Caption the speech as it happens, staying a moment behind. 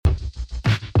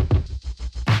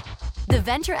The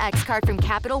Venture X card from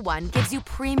Capital One gives you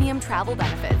premium travel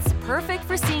benefits, perfect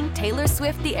for seeing Taylor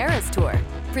Swift The Eras Tour.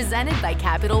 Presented by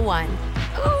Capital One.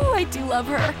 Oh, I do love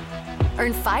her.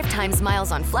 Earn 5 times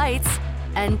miles on flights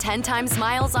and 10 times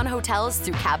miles on hotels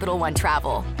through Capital One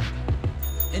Travel.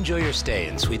 Enjoy your stay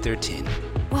in Suite 13.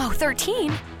 Whoa,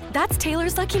 13? That's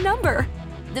Taylor's lucky number.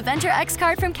 The Venture X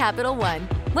card from Capital One.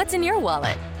 What's in your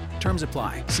wallet? Terms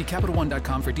apply. See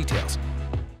CapitalOne.com for details.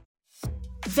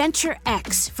 Venture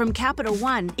X from Capital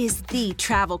One is the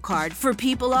travel card for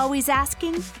people always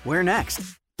asking, where next?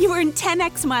 You earn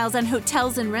 10x miles on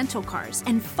hotels and rental cars,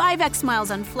 and 5x miles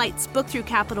on flights booked through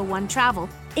Capital One Travel,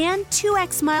 and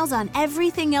 2x miles on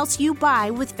everything else you buy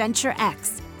with Venture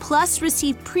X. Plus,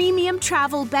 receive premium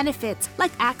travel benefits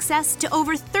like access to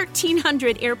over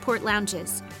 1,300 airport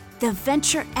lounges. The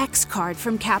Venture X card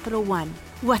from Capital One.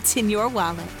 What's in your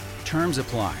wallet? Terms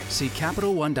apply. See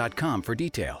CapitalOne.com for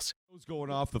details.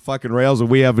 Going off the fucking rails and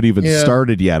we haven't even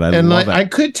started yet. I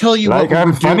could tell you like what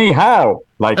I'm funny how?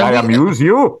 Like I amuse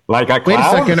you? Like I clown? Wait a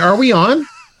second, are we on?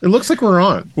 It looks like we're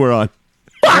on. We're on.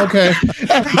 Okay.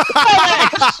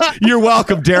 You're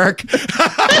welcome, Derek.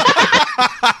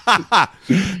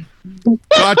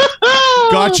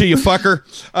 Gotcha, you fucker.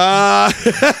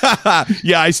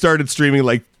 Yeah, I started streaming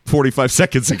like 45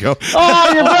 seconds ago.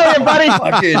 Oh, you're brilliant, buddy.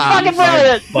 Fucking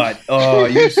brilliant. But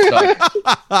you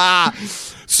suck.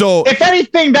 So, if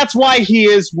anything, that's why he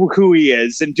is who he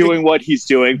is and doing what he's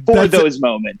doing for those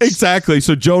moments. Exactly.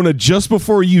 So, Jonah, just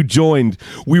before you joined,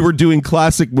 we were doing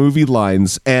classic movie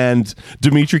lines, and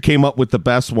Dimitri came up with the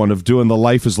best one of doing "The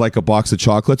life is like a box of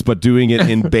chocolates," but doing it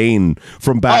in Bane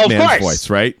from Batman's voice,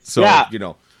 right? So,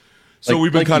 so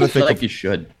we've been kind of thinking, like you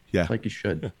should, like you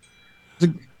should.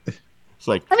 It's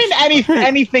like, I mean,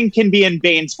 anything can be in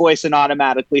Bane's voice and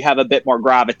automatically have a bit more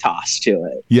gravitas to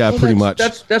it. Yeah, pretty much.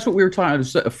 That's what we were talking.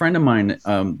 A friend of mine,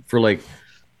 for like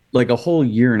a whole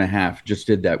year and a half, just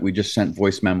did that. We just sent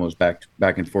voice memos back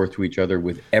and forth to each other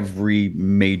with every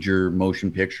major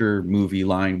motion picture movie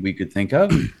line we could think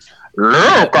of.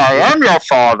 Look, I am your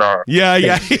father.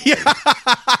 Yeah.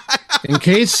 In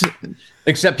case,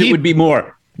 except it would be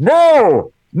more.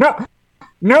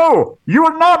 No,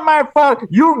 you're not my father.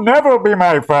 You'll never be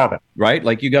my father. Right?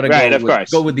 Like you got to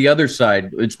go with the other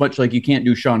side. It's much like you can't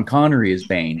do Sean Connery as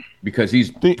Bane because he's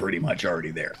pretty much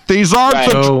already there. These aren't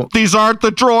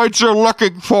the droids you're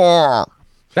looking for.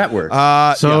 That works.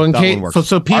 In case,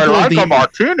 so people I like a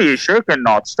martini shaken,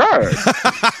 not stirred.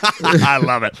 I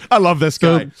love it. I love this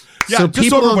guy. So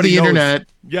people of the internet,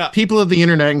 people of the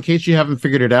internet, in case you haven't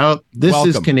figured it out, this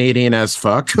is Canadian as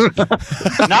fuck.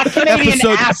 Not Canadian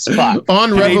as fuck.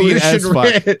 On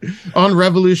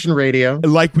Revolution Radio.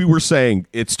 Like we were saying,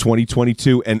 it's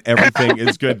 2022 and everything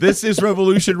is good. This is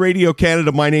Revolution Radio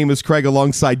Canada. My name is Craig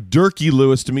alongside Durkee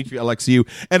Lewis, Dimitri Alexiou,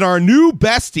 and our new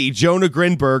bestie, Jonah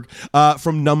Grinberg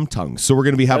from Numb Tongues. So we're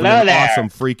going to be having awesome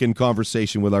freaking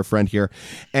conversation with our friend here.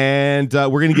 And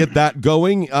we're going to get that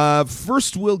going.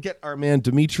 First, we'll get our man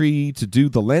Dimitri to do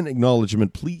the land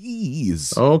acknowledgement,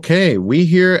 please. Okay, we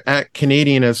here at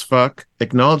Canadian as Fuck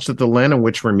acknowledge that the land on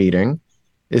which we're meeting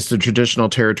is the traditional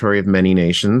territory of many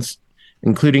nations,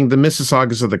 including the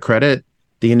Mississaugas of the Credit,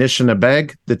 the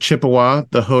Anishinaabe, the Chippewa,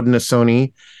 the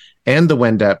Haudenosaunee, and the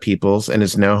Wendat peoples, and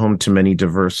is now home to many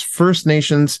diverse First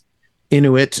Nations,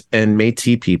 Inuit, and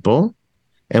Métis people.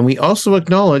 And we also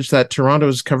acknowledge that Toronto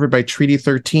is covered by Treaty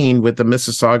 13 with the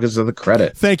Mississaugas of the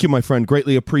Credit. Thank you, my friend.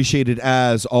 Greatly appreciated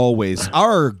as always.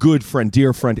 Our good friend,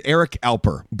 dear friend, Eric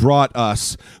Alper brought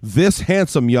us this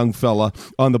handsome young fella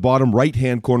on the bottom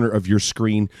right-hand corner of your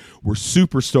screen. We're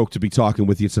super stoked to be talking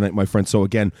with you tonight, my friend. So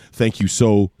again, thank you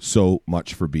so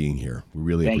much for being here. We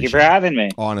really appreciate it. Thank you for having me.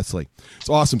 Honestly. It's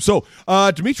awesome. So,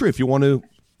 Dimitri, if you want to,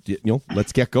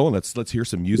 let's get going. Let's hear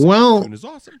some music. Well, it's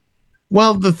awesome.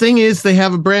 Well, the thing is, they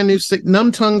have a brand new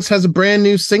Numb Tongues has a brand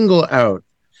new single out,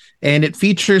 and it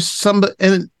features somebody,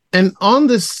 and on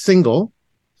this single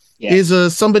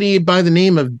is somebody by the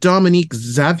name of Dominique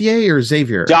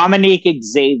Xavier. Dominique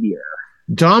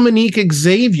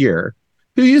Xavier,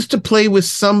 who used to play with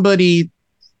somebody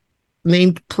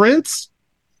named Prince.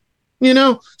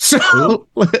 So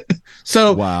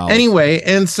wow. Anyway,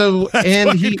 and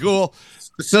he cool.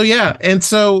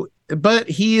 But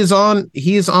he is on.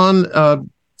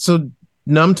 So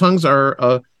Numb Tongues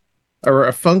are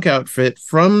a funk outfit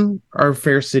from our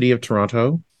fair city of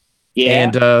Toronto.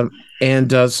 Yeah.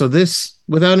 So this,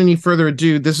 without any further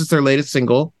ado, this is their latest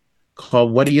single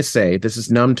called "What Do You Say?" This is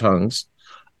Numb Tongues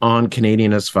on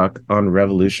Canadian as Fuck on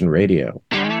Revolution Radio.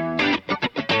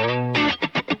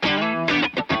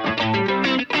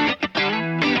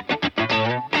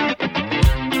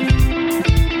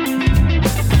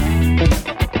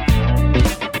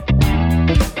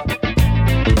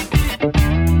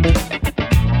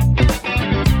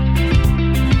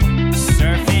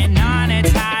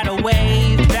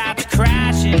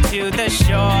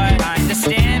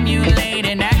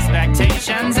 exceeding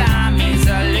expectations. I'm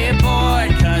easily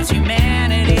bored, cause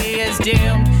humanity is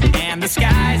doomed, and the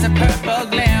sky's a purple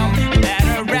gloom.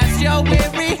 Better rest your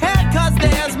weary head, cause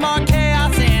there's more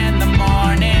chaos in the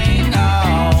morning.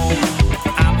 Oh,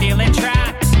 I'm feeling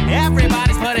trapped,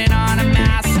 everybody's putting on a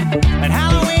mask, but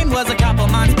Halloween was a couple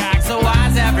months back, so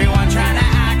why's everyone trying to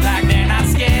act like they're not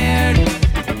scared?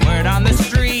 Word on the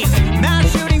street,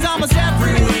 mass shootings almost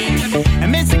every week,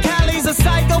 and Mr. Cali's a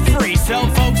psycho free, so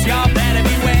folks, y'all better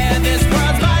beware, this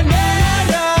world's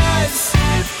bananas.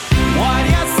 What do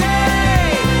you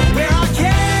say? We're all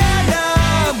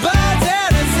cannibals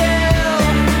in a zoo.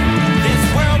 This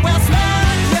world will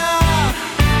smack ya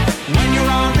when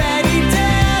you're already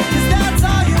dead, cause that's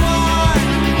all you are.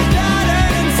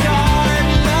 Battered and scarred,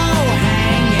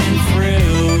 low-hanging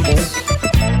fruit.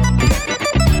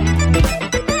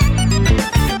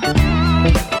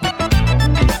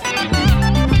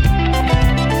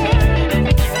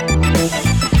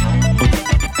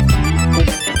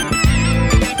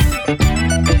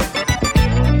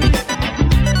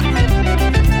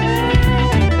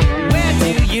 Where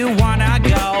do you wanna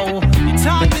go? You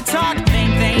talk the talk,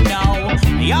 think they know.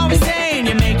 They always saying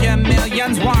you make your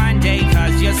millions one day,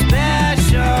 cause you're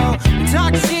special. You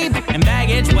talk cheap and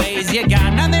baggage ways, you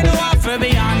got nothing to offer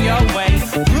beyond your way.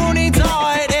 Who needs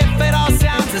art if it all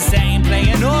sounds the same,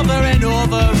 playing over and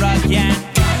over again?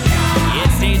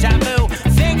 It's deja vu,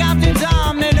 think I'm too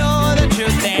dumb to know the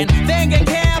truth, and think it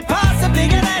can't possibly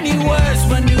get any worse.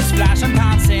 When newsflash, I'm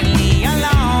constantly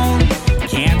alone.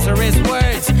 Cancerous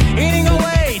words eating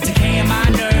away, decaying my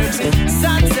nerves.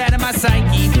 Sunset in my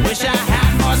psyche, wish I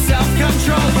had more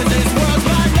self-control, cause this world's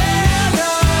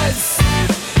bananas.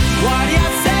 What do you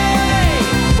say?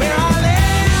 We're all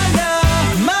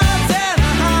animals in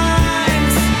a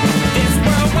hunt. This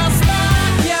world will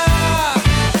smack ya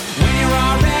when you're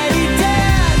already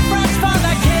dead. Fresh for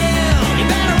the kill, you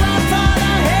better run for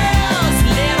the hills.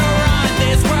 Little run,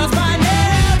 this world's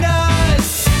bananas.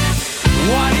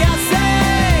 What do you say?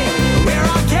 We're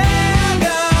all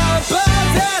cannibals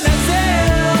in a zoo.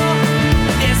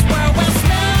 This world will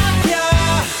smack ya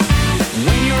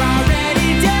when you're already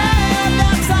dead.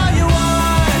 That's all you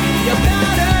are. You're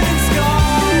battered and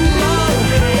scarred,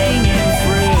 low-hanging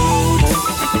fruit.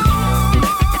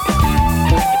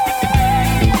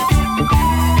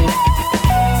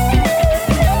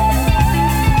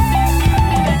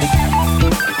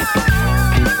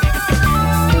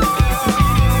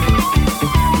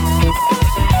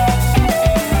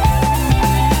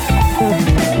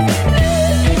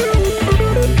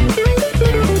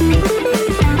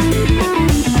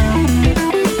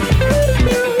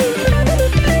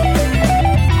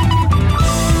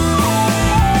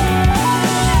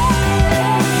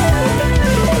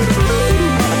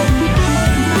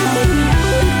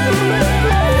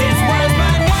 This world's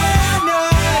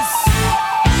bananas.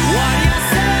 What do you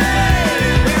say?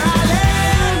 We're all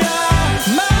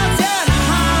animals in a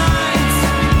hunt.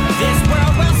 This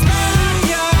world will smack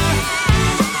ya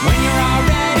when you're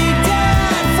already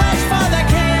dead. Fresh for the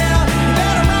kill, you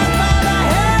better run for the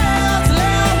hills.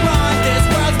 Little run, this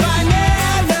world's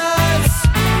bananas.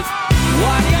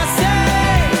 What do you say?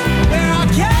 We're all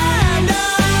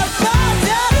cannibals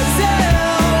in a zoo.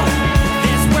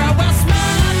 This world will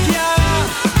smack ya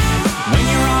when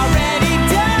you're already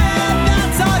dead.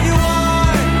 That's all you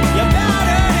are. You're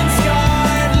battered and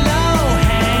scarred,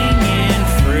 low-hanging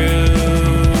fruit.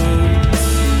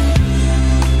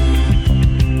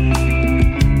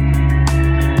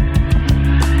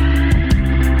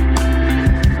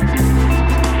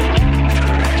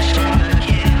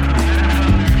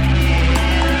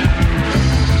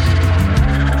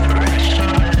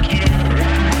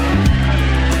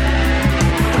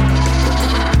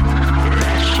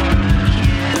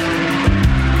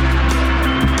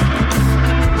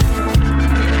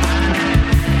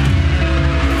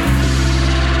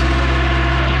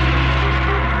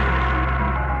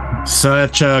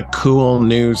 Such a cool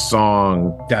new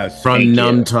song from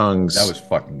Numb Tongues. That was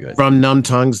fucking good. From Numb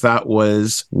Tongues, that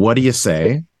was What Do You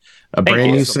Say? A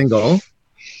brand new single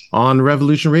on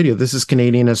Revolution Radio. This is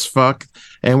Canadian as fuck.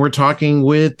 And we're talking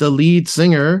with the lead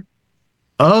singer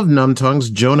of Numb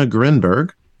Tongues, Jonah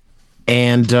Grinberg.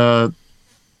 And there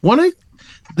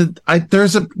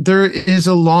is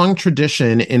a long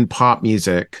tradition in pop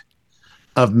music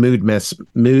of mood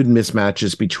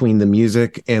mismatches between the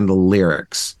music and the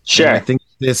lyrics. Sure.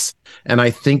 And I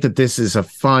think that this is a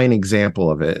fine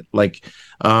example of it. Like,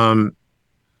 the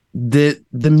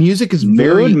music is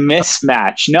very mood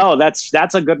mismatch. No,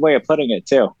 that's a good way of putting it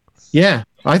too. Yeah,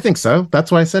 I think so. That's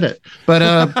why I said it. But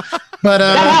that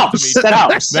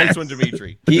helps. Nice one,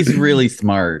 Dimitri. He's really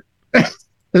smart.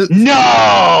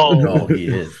 No, he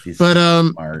is. He's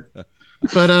smart.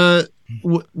 But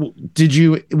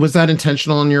was that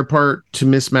intentional on your part to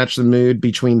mismatch the mood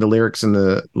between the lyrics and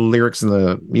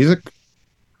the music?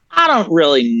 I don't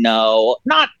really know,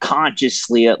 not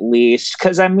consciously at least,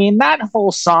 because I mean that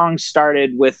whole song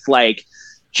started with like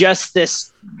just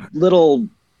this little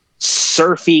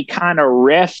surfy kind of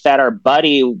riff that our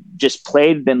buddy just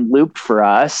played and looped for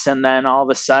us, and then all of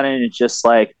a sudden it's just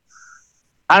like,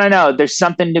 I don't know, there's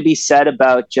something to be said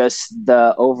about just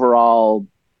the overall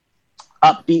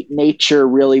upbeat nature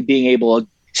really being able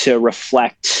to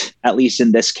reflect, at least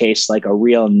in this case, like a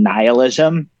real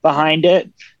nihilism behind it.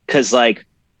 Because like,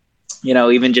 you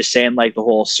know, even just saying like the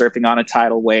whole surfing on a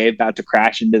tidal wave about to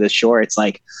crash into the shore, it's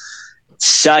like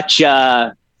such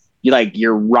a,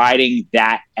 you're riding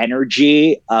that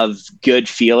energy of good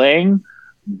feeling,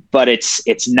 but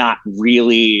it's not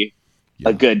really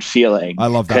a good feeling. I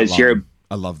love that line.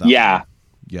 I love that. Yeah. Line.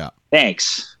 Yeah.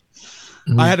 Thanks.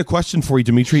 I had a question for you,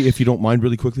 Dimitri, if you don't mind,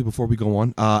 really quickly before we go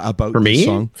on about the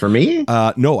song. For me?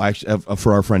 No, actually,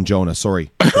 for our friend Jonah.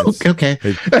 Sorry. Okay.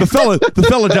 The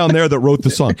fella down there that wrote the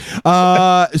song.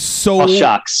 So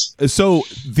shucks. So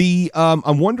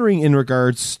I'm wondering in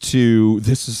regards to,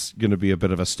 this is going to be a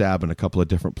bit of a stab in a couple of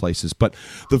different places, but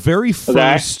the very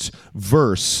first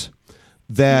verse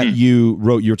that you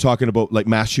wrote, you were talking about like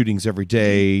mass shootings every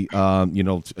day,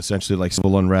 essentially like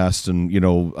civil unrest and,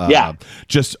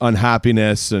 just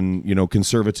unhappiness and,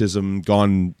 conservatism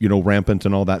gone, rampant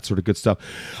and all that sort of good stuff.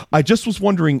 I just was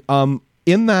wondering,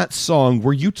 in that song,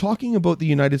 were you talking about the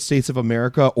United States of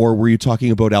America or were you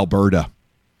talking about Alberta?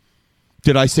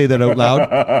 Did I say that out loud?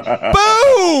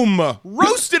 Boom!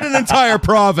 Roasted an entire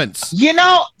province.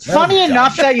 Funny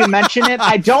enough that you mention it,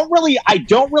 I don't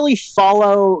really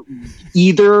follow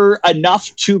either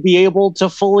enough to be able to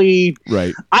fully.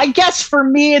 Right. I guess for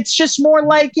me, it's just more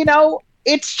like,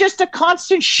 it's just a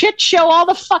constant shit show all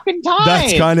the fucking time.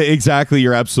 That's kind of exactly.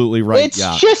 You're absolutely right. It's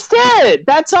just it.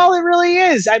 That's all it really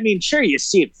is. I mean, sure, you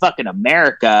see it fucking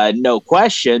America, no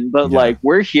question, but like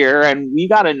we're here and we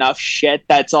got enough shit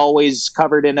that's always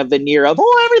covered in a veneer of,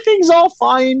 everything's all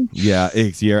fine. Yeah,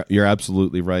 you're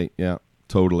absolutely right. Yeah,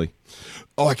 totally.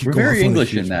 Oh, I can We're go very off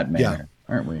English in that manner,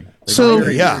 aren't we? So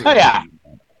yeah.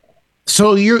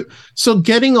 So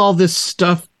getting all this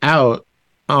stuff out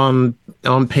on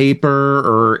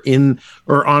paper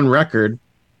or on record,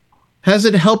 has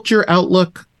it helped your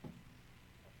outlook?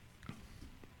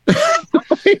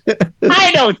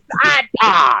 Man.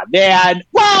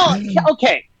 Well,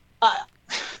 okay.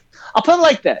 I'll put it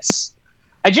like this.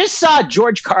 I just saw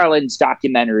George Carlin's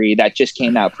documentary that just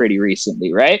came out pretty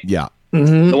recently, right? Yeah.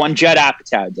 Mm-hmm. The one Judd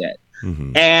Apatow did.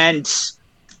 Mm-hmm. And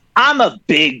I'm a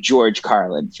big George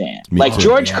Carlin fan.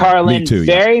 George Carlin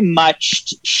very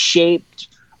much shaped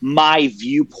my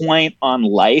viewpoint on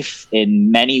life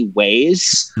in many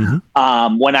ways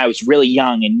when I was really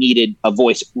young and needed a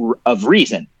voice of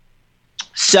reason.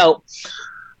 So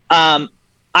I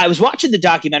was watching the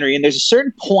documentary and there's a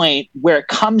certain point where it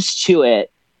comes to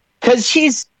it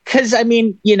because I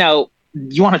mean, you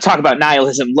want to talk about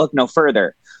nihilism, look no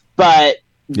further. But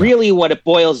really what it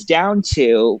boils down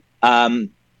to,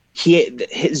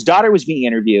 his daughter was being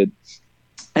interviewed.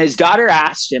 His daughter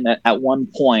asked him at one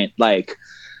point, like,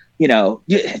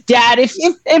 Dad,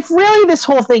 if really this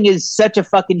whole thing is such a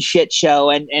fucking shit show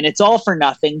and it's all for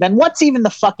nothing, then what's even the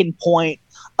fucking point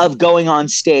of going on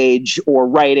stage or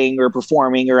writing or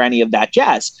performing or any of that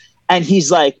jazz? And he's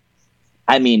like,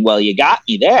 I mean, well, you got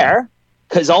me there.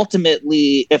 Because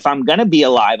ultimately, if I'm going to be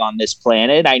alive on this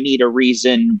planet, I need a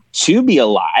reason to be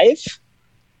alive.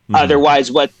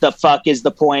 Otherwise, what the fuck is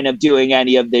the point of doing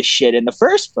any of this shit in the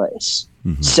first place?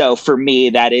 So for me,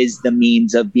 that is the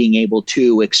means of being able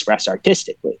to express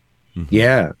artistically.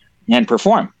 Yeah. And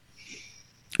perform.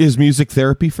 Is music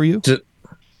therapy for you?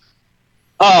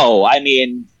 I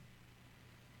mean,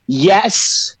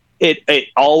 yes, it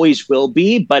always will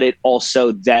be, but it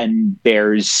also then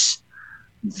bears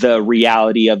the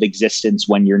reality of existence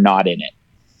when you're not in it.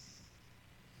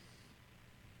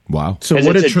 Wow. So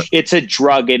it's a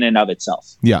drug in and of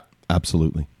itself. Yeah,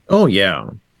 absolutely. Oh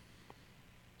yeah.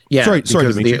 Yeah. Sorry,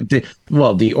 because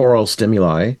the oral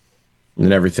stimuli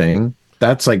and everything,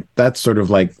 that's sort of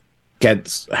like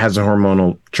triggers a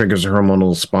hormonal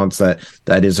response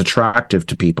that is attractive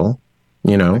to people,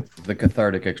 The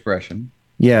cathartic expression.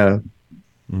 Yeah.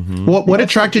 Mm-hmm. What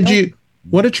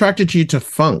attracted you to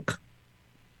funk?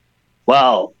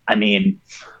 Well, I mean,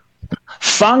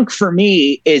 funk for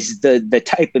me is the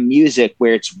type of music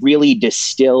where it's really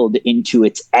distilled into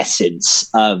its essence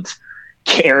of,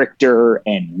 character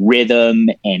and rhythm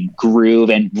and groove,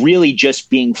 and really just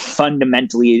being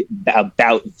fundamentally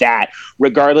about that,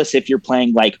 regardless if you're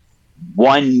playing like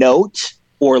one note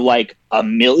or like a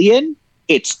million.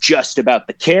 It's just about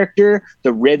the character,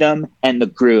 the rhythm, and the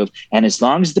groove. And as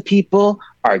long as the people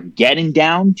are getting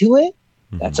down to it,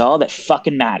 that's all that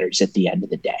fucking matters at the end of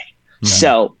the day.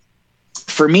 So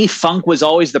for me, funk was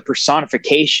always the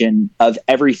personification of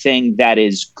everything that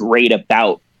is great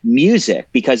about music,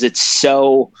 because it's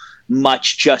so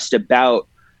much just about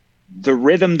the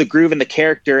rhythm, the groove, and the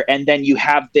character. And then you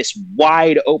have this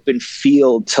wide open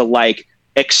field to like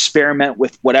experiment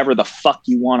with whatever the fuck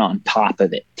you want on top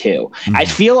of it too. I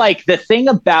feel like the thing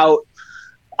about,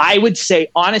 I would say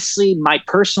honestly, my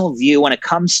personal view when it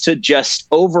comes to just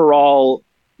overall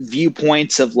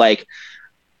viewpoints of like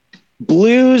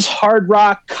blues, hard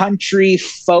rock, country,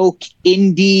 folk,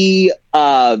 indie,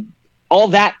 all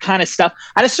that kind of stuff,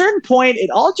 at a certain point, it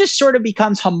all just sort of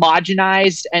becomes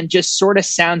homogenized and just sort of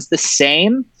sounds the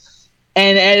same.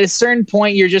 And at a certain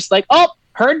point, you're just like, oh,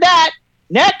 heard that.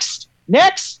 Next.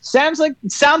 Sounds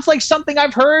like something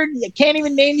I've heard. I can't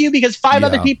even name you because five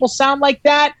other people sound like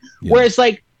that. Whereas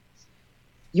like,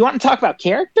 you want to talk about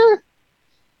character?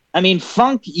 I mean,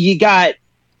 funk, you got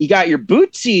your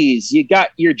Bootsies, you got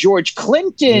your George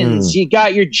Clintons, you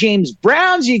got your James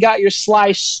Browns, you got your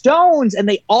Sly Stones, and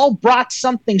they all brought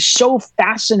something so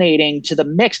fascinating to the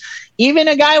mix. Even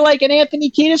a guy like an Anthony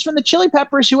Kiedis from the Chili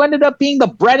Peppers, who ended up being the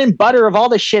bread and butter of all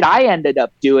the shit I ended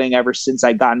up doing ever since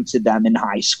I got into them in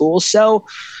high school. So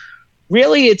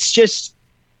really, it's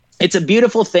a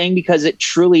beautiful thing because it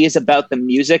truly is about the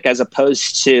music as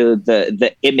opposed to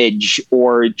the image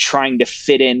or trying to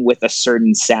fit in with a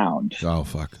certain sound. Oh,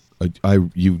 fuck.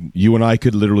 You and I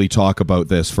could literally talk about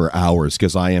this for hours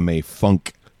because I am a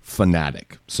funk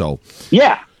fanatic. So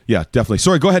yeah, definitely.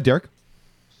 Sorry, go ahead, Derek.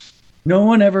 No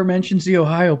one ever mentions the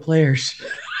Ohio players.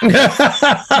 Or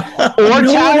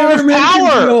Tower of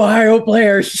Power. Ohio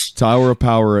players. Tower of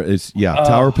Power is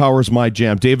Tower of Power is my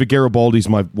jam. David Garibaldi's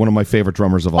one of my favorite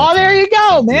drummers of all time. Oh, there you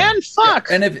go, man. Fuck.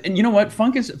 And you know what?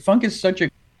 Funk is such a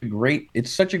great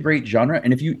genre.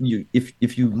 And if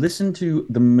you listen to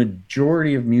the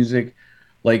majority of music,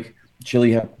 like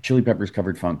Chili Peppers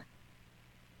covered funk.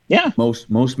 Yeah.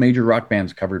 Most major rock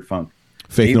bands covered funk.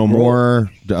 Faith No More.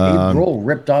 Dave Grohl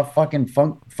ripped off fucking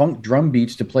funk drum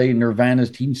beats to play Nirvana's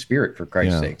Teen Spirit, for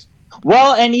Christ's sakes.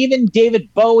 Well, and even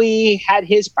David Bowie had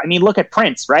his. I mean, look at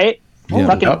Prince, right? Yeah.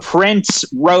 Fucking Prince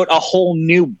wrote a whole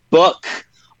new book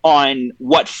on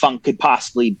what funk could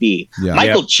possibly be. Yeah.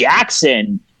 Michael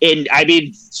Jackson,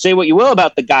 say what you will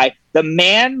about the guy, the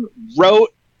man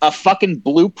wrote a fucking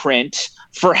blueprint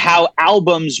for how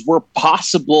albums were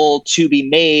possible to be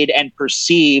made and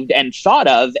perceived and thought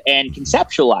of and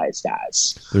conceptualized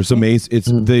as. It's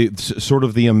the sort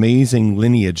of the amazing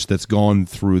lineage that's been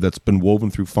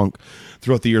woven through funk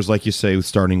throughout the years, like you say,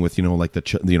 starting with like the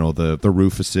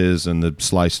Rufuses and the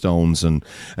Sly Stones and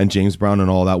James Brown and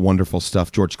all that wonderful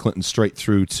stuff, George Clinton, straight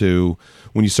through to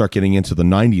when you start getting into the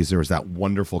 90s, there was that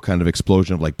wonderful kind of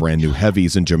explosion of like Brand New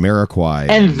Heavies and Jamiroquai.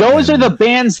 And those are the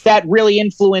bands that really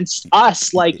influenced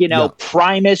us, like,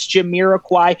 Primus,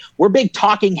 Jamiroquai. We're big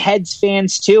Talking Heads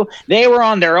fans too. They were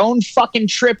on their own fucking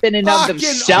trip in and of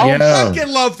themselves. I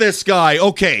fucking love this guy.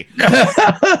 Okay.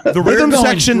 The rhythm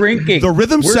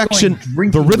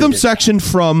section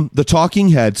from the Talking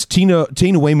Heads, Tina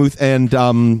Weymouth and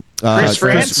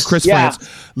Chris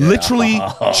France literally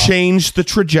changed the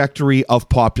trajectory of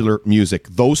popular music.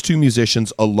 Those two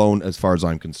musicians alone, as far as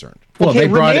I'm concerned. Well, they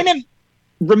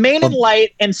Remain in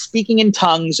Light and Speaking in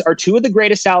Tongues are two of the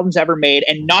greatest albums ever made,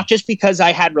 and not just because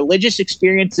I had religious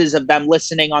experiences of them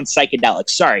listening on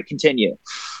psychedelics. Sorry, continue.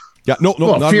 Yeah, not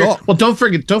at all. Well, don't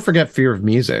forget Fear of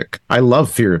Music. I love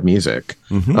Fear of Music.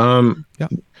 Mm-hmm.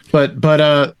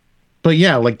 But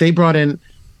yeah, like they brought in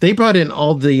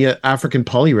all the African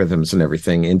polyrhythms and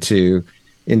everything into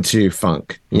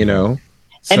funk, you know.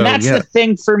 And that's the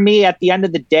thing for me. At the end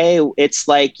of the day, it's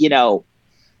like,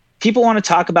 people want to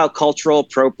talk about cultural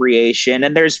appropriation,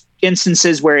 and there's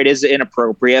instances where it is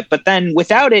inappropriate, but then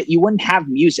without it, you wouldn't have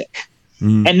music.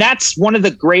 And that's one of the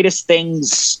greatest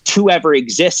things to ever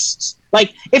exist.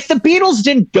 Like, if the Beatles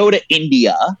didn't go to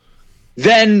India,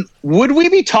 then would we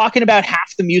be talking about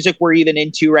half the music we're even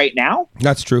into right now?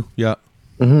 That's true. Yeah.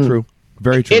 Mm-hmm. True.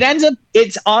 Very true.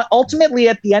 It's ultimately,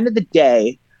 at the end of the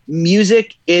day,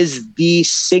 music is the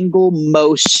single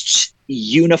most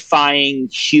unifying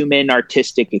human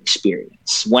artistic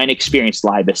experience when experienced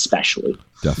live, especially.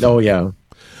 Definitely. Oh yeah.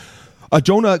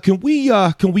 Jonah, can we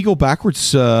go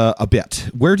backwards a bit?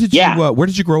 Where did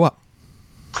you grow up?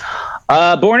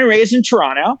 Born and raised in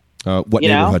Toronto. What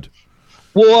neighborhood?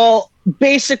 Well,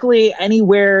 basically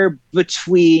anywhere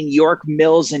between York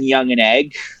Mills and Young and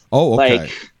Egg. Oh, okay.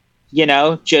 Like, you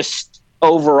know, just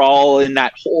overall in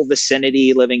that whole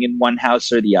vicinity, living in one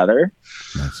house or the other.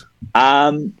 Nice.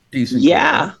 Decent.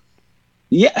 Yeah. Cool.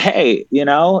 Yeah. Hey, you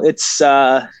know, it's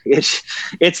the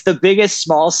biggest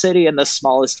small city and the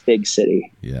smallest big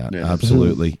city. Yeah,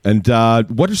 absolutely. And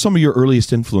what are some of your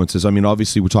earliest influences? I mean,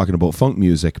 obviously we're talking about funk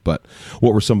music, but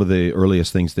what were some of the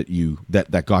earliest things that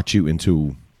that got you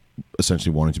into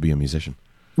essentially wanting to be a musician?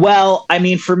 Well, I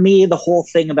mean, for me, the whole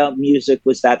thing about music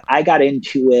was that I got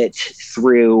into it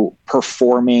through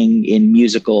performing in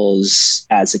musicals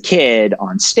as a kid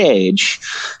on stage.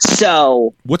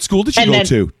 So, what school did you go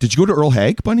to? Did you go to Earl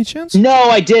Haig by any chance? No,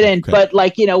 I didn't. Okay. But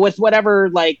like, you know, with whatever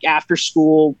like after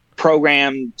school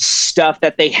program stuff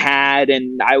that they had,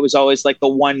 and I was always like the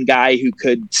one guy who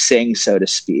could sing, so to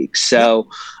speak. So,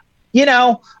 you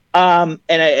know,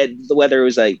 whether it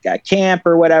was like at camp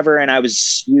or whatever, and I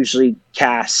was usually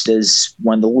cast as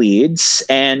one of the leads,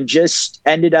 and just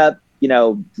ended up, you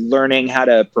know, learning how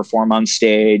to perform on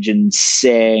stage and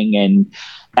sing and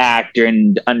act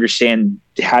and understand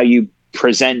how you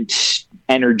present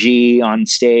energy on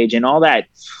stage and all that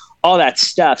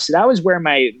stuff. So that was where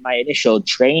my initial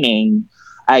training,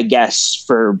 I guess,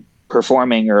 for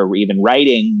performing or even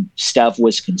writing stuff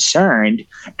was concerned.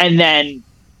 And then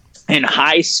in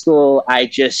high school, I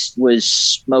just was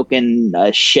smoking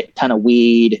a shit ton of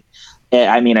weed.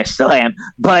 I mean, I still am,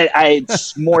 but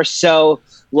it's more so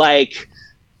like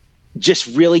just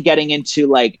really getting into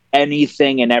like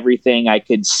anything and everything I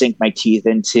could sink my teeth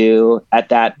into at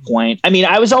that point. I mean,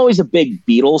 I was always a big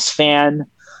Beatles fan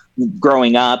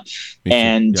growing up,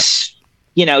 and,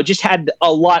 you know, just had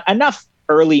enough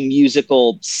early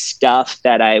musical stuff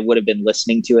that I would have been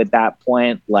listening to at that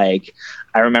point. Like,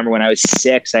 I remember when I was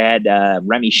 6, I had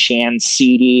Remy Shan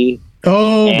CD.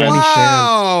 Oh, Remy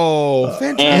wow.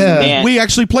 Shand. Fantastic. We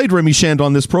actually played Remy Shand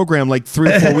on this program like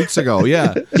 3 or 4 weeks ago.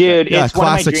 Yeah. Dude, yeah, it's one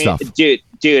of my classic dreams. stuff.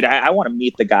 Dude, I want to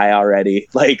meet the guy already.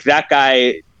 Like, that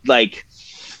guy, like,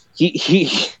 he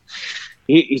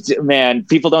man,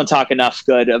 people don't talk enough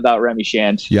good about Remy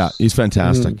Shand. Yeah, he's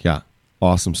fantastic. Yeah.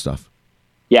 Awesome stuff.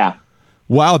 Yeah.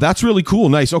 Wow, that's really cool.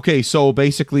 Nice. Okay, so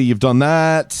basically you've done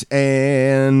that,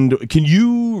 and can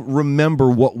you remember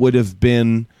what would have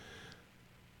been,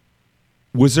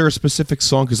 was there a specific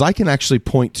song? Because I can actually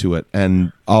point to it,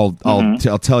 and I'll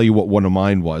tell you what one of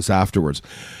mine was afterwards.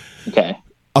 Okay.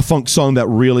 A funk song that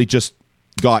really just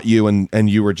got you, and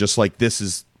you were just like, this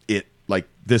is it. Like,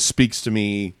 this speaks to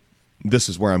me. This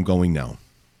is where I'm going now.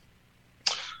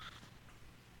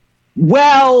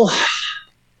 Well,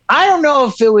 I don't know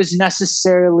if it was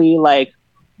necessarily like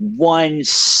one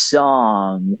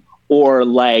song, or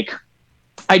like,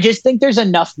 I just think there's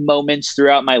enough moments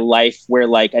throughout my life where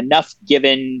like enough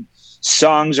given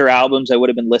songs or albums I would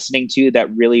have been listening to that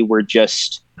really were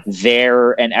just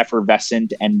there and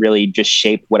effervescent and really just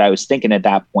shaped what I was thinking at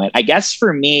that point. I guess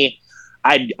for me,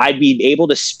 I'd be able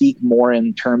to speak more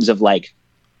in terms of like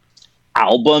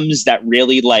albums that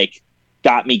really like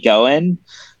got me going.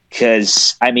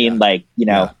 'Cause I mean, like, you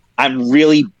know, I'm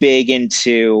really big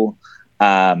into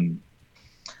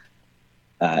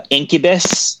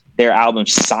Incubus, their album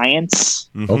Science.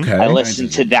 Okay. I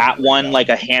listened to that one like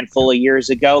a handful of years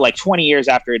ago, like 20 years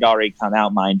after it already come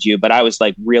out, mind you. But I was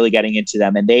like really getting into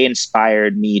them, and they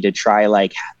inspired me to try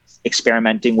like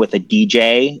experimenting with a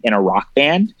DJ in a rock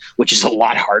band, which is a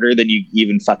lot harder than you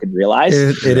even fucking realize.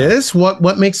 It is?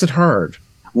 What makes it hard?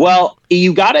 Well,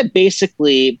 you got to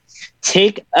basically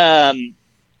take a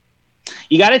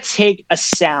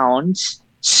sound,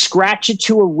 scratch it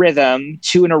to a rhythm,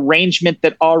 to an arrangement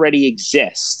that already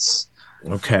exists.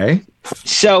 Okay.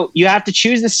 So you have to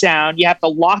choose the sound, you have to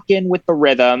lock in with the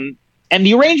rhythm, and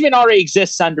the arrangement already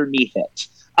exists underneath it.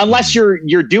 Unless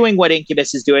you're doing what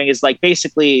Incubus is doing, is like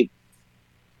basically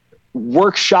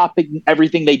workshopping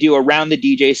everything they do around the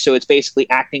DJ, so it's basically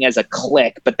acting as a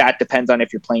click, but that depends on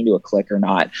if you're playing to a click or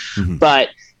not. Mm-hmm. But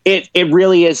it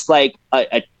really is like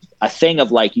a thing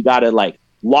of like, you got to like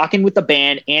lock in with the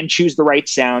band and choose the right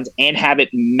sounds and have it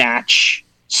match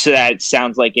so that it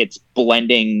sounds like it's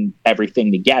blending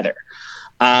everything together.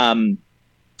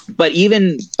 But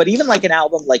even like an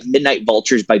album like Midnight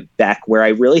Vultures by Beck, where I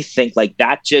really think like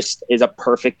that just is a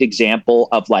perfect example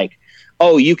of like,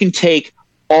 oh, you can take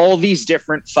all these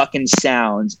different fucking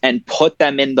sounds and put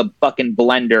them in the fucking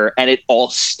blender and it all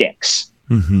sticks.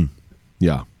 Mm-hmm.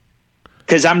 Yeah.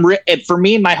 Because for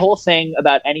me, my whole thing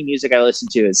about any music I listen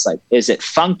to is like, is it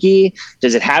funky?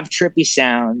 Does it have trippy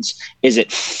sounds? Is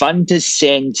it fun to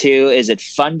sing to? Is it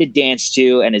fun to dance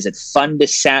to? And is it fun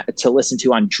to listen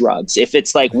to on drugs? If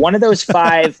it's like one of those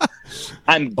 5,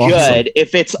 I'm good. Awesome.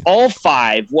 If it's all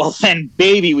 5, well then,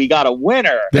 baby, we got a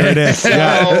winner. There it is.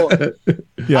 So,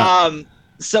 yeah.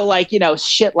 So like,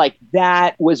 shit like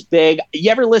that was big. You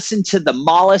ever listen to The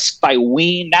Mollusk by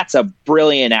Ween? That's a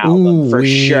brilliant album for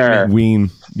sure.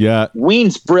 Ween. Yeah.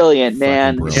 Ween's brilliant,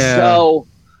 man. Brilliant. Yeah.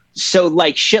 So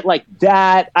like shit like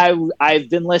that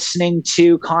I've been listening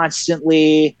to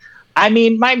constantly. I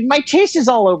mean, my taste is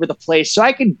all over the place, so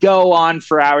I could go on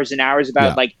for hours and hours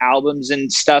about like albums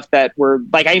and stuff that were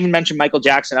like, I even mentioned Michael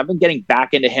Jackson. I've been getting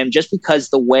back into him just because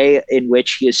the way in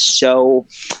which he is so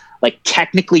like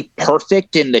technically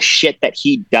perfect in the shit that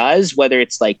he does, whether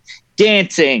it's like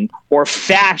dancing or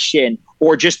fashion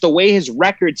or just the way his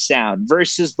records sound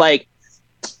versus like,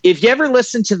 if you ever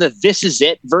listen to the This Is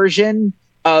It version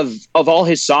of all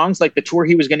his songs, like the tour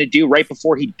he was going to do right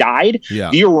before he died,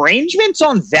 the arrangements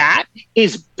on that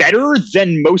is better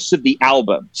than most of the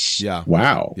albums. Yeah.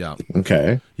 Wow. Yeah.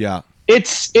 Okay. Yeah.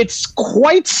 It's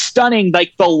quite stunning,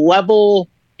 like the level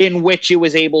in which it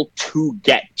was able to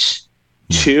get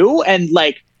to. And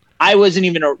like, I wasn't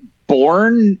even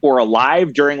born or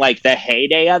alive during like the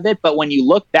heyday of it. But when you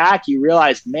look back, you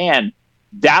realize, man,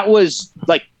 that was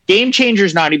like, game changer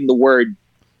is not even the word.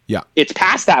 Yeah. It's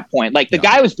past that point. Like the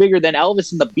guy was bigger than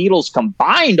Elvis and the Beatles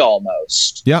combined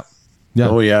almost. Yeah. Yeah.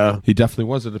 Oh yeah. He definitely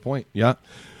was at a point. Yeah.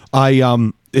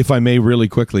 I if I may really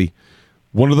quickly,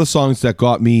 one of the songs that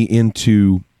got me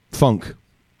into funk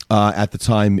at the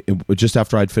time, just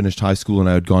after I'd finished high school and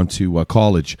I had gone to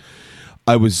college,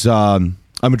 I was I'm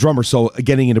a drummer, so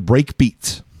getting into break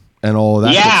beats and all of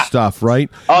that good stuff,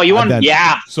 right? Oh, you want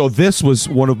So this was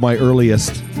one of my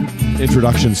earliest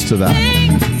introductions to that.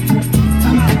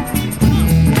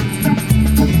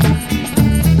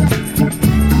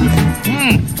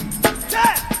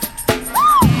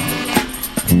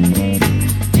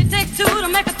 It takes two to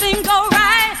make a thing go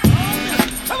right.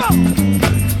 Come on.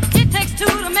 It takes two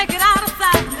to make it out of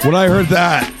sight. When I heard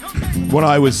that, when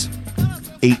I was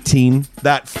 18,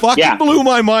 that fucking blew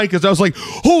my mind because I was like,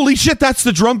 holy shit, that's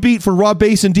the drum beat for Rob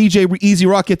Bass and DJ Easy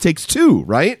Rock. It Takes Two,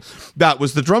 right? That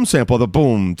was the drum sample, the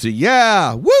boom to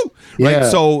woo, right?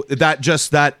 So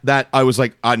that I was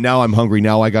like, now I'm hungry.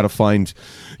 Now I got to find,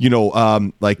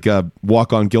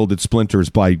 Walk on Gilded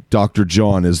Splinters by Dr.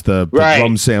 John is the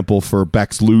drum sample for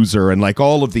Beck's Loser and like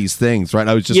all of these things, right?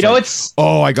 I was just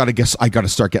I got to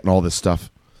start getting all this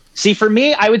stuff. See, for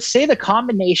me, I would say the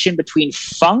combination between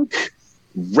funk,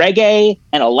 reggae,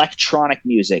 and electronic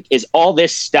music is all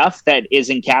this stuff that is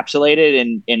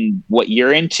encapsulated in what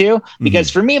you're into. Because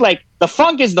for me, like the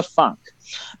funk is the funk.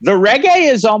 The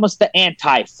reggae is almost the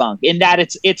anti-funk in that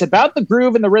it's about the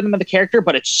groove and the rhythm of the character,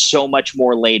 but it's so much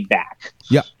more laid back.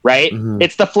 Yeah. Right?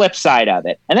 It's the flip side of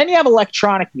it. And then you have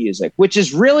electronic music, which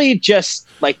is really just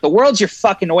like the world's your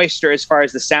fucking oyster as far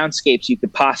as the soundscapes you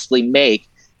could possibly make.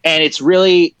 And it's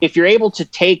really, if you're able to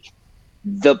take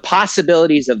the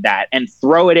possibilities of that and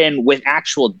throw it in with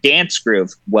actual dance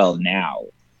groove, well, now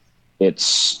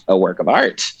it's a work of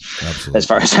art. Absolutely. As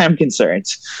far as I'm concerned.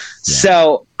 Yeah.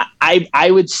 So I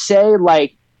would say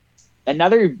like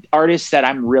another artist that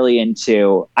I'm really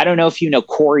into, I don't know if you know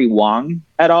Corey Wong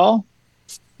at all.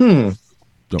 Don't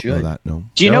know that, no.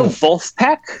 Do you know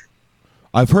Wolfpack?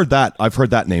 I've heard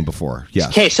that name before. Yes.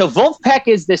 Okay, so Wolfpack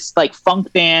is this like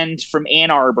funk band from Ann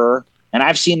Arbor, and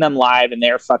I've seen them live, and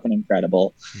they're fucking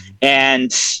incredible,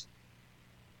 and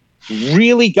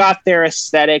really got their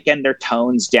aesthetic and their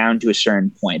tones down to a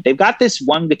certain point. They've got this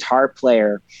one guitar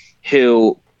player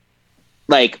who,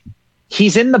 like,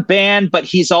 he's in the band, but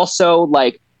he's also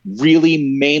like really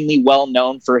mainly well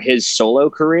known for his solo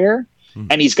career,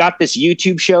 and he's got this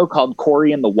YouTube show called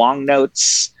Corey and the Wong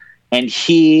Notes. And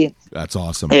that's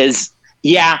awesome.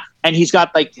 And he's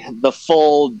got like the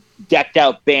full decked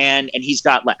out band, and he's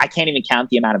got like, I can't even count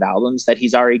the amount of albums that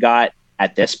he's already got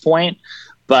at this point.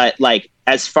 But like,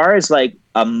 as far as like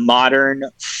a modern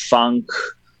funk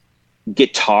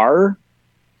guitar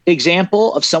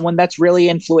example of someone that's really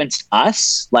influenced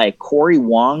us, like Corey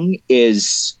Wong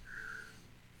is,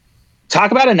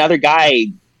 talk about another guy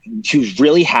who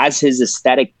really has his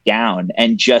aesthetic down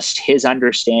and just his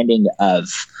understanding of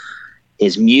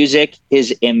his music,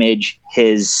 his image,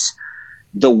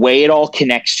 the way it all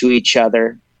connects to each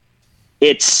other.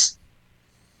 It's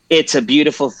a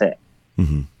beautiful thing.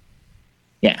 Mm-hmm.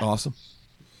 Yeah. Awesome.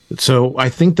 So I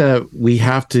think that we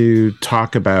have to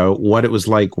talk about what it was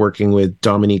like working with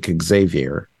Dominique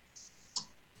Xavier.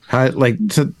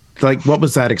 like, what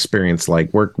was that experience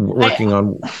like working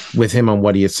on with him on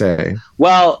What Do You Say?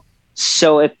 Well,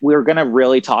 so if we're going to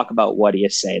really talk about What Do You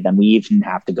Say, then we even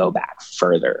have to go back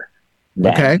further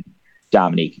than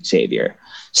Dominique Xavier.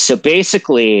 So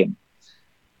basically,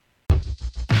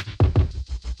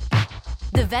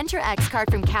 The Venture X card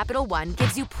from Capital One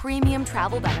gives you premium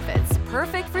travel benefits,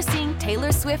 perfect for seeing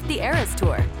Taylor Swift The Eras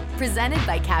Tour. Presented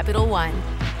by Capital One.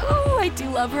 Oh, I do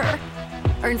love her.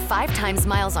 Earn 5 times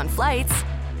miles on flights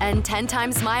and 10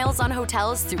 times miles on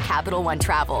hotels through Capital One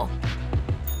Travel.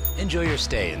 Enjoy your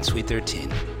stay in Suite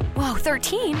 13. Whoa,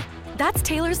 13? That's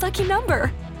Taylor's lucky number.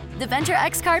 The Venture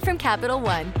X card from Capital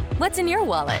One. What's in your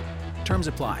wallet? Terms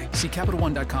apply. See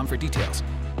CapitalOne.com for details.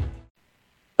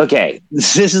 Okay,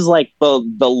 this is like the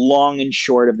long and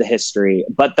short of the history,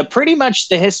 but pretty much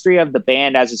the history of the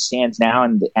band as it stands now,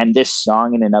 and this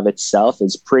song in and of itself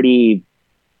is pretty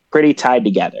tied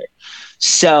together.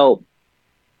 So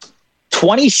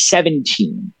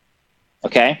 2017,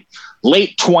 okay,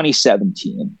 late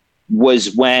 2017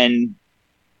 was when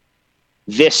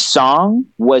this song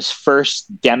was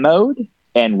first demoed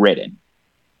and written.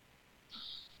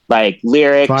 Like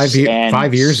lyrics 5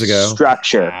 years ago.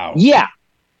 Structure. Wow.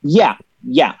 Yeah.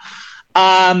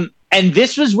 And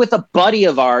this was with a buddy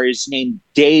of ours named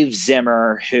Dave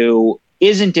Zimmer, who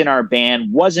wasn't in our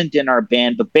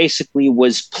band, but basically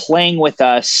was playing with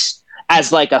us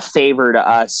as like a favor to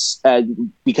us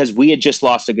because we had just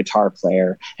lost a guitar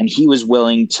player, and he was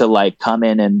willing to like come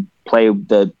in and play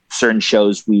the certain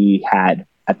shows we had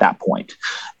at that point.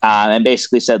 And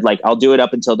basically said, like, I'll do it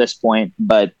up until this point,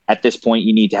 but at this point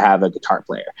you need to have a guitar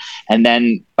player. And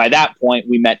then by that point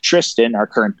we met Tristan, our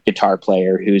current guitar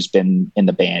player, who's been in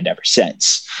the band ever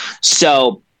since.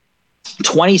 So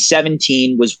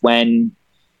 2017 was when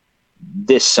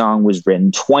this song was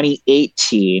written.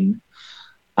 2018,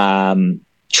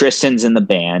 Tristan's in the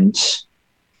band.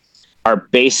 Our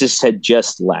bassist had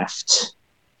just left,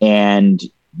 and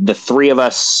the three of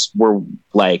us were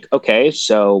like, okay,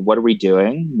 so what are we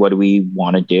doing? What do we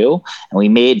want to do? And we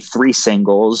made 3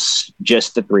 singles,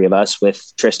 just the 3 of us,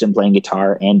 with Tristan playing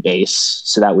guitar and bass,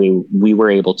 so that we were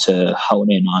able to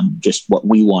hone in on just what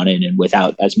we wanted and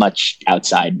without as much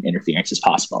outside interference as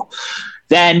possible.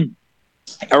 Then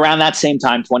around that same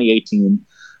time, 2018,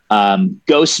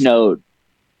 Ghost Note,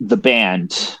 the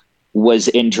band, was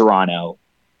in Toronto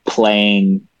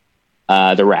playing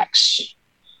the Rex.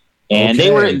 And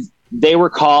they were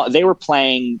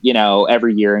playing,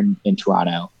 every year in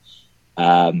Toronto.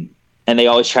 And they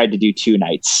always tried to do 2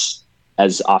 nights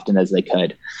as often as they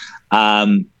could.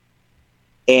 And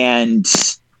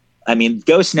I mean,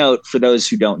 Ghost Note, for those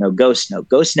who don't know Ghost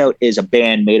Note is a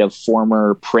band made of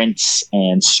former Prince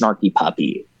and Snarky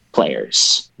Puppy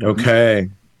players. Okay.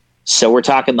 So we're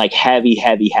talking like heavy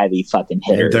fucking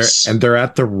hitters. And they're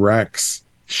at the Rex.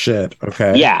 Shit.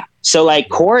 Okay. Yeah. So like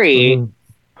Corey's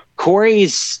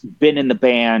been in the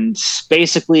band.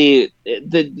 Basically,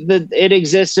 it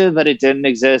existed, but it didn't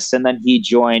exist. And then he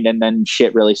joined, and then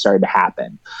shit really started to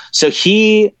happen. So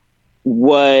he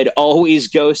would always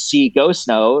go see Ghost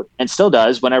Note, and still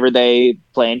does whenever they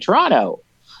play in Toronto.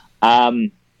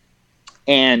 And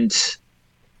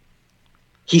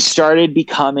he started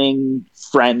becoming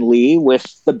friendly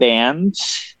with the band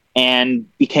and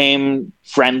became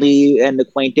friendly and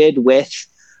acquainted with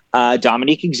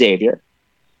Dominique Xavier.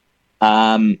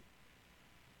 And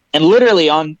literally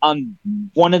on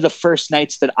one of the first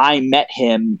nights that I met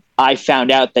him, I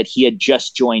found out that he had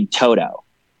just joined Toto.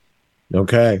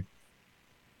 Okay.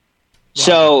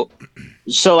 So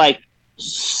like,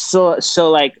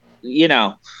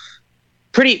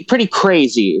 pretty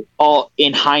crazy all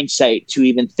in hindsight to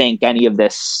even think any of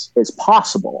this is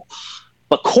possible.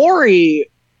 But Corey,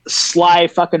 sly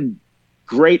fucking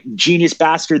great genius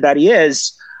bastard that he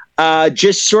is,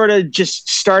 just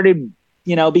started,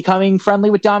 becoming friendly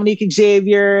with Dominique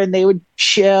Xavier, and they would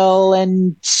chill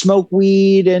and smoke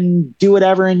weed and do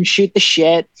whatever and shoot the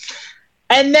shit.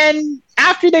 And then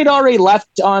after they'd already left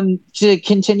to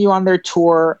continue on their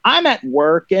tour, I'm at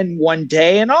work, and one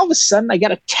day, and all of a sudden I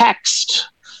get a text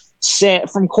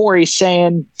from Corey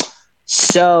saying,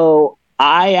 so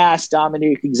I asked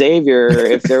Dominique Xavier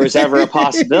if there was ever a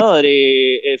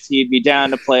possibility if he'd be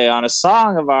down to play on a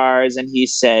song of ours, and he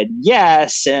said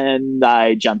yes, and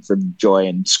I jumped for joy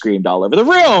and screamed all over the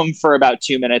room for about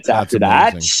 2 minutes after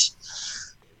that.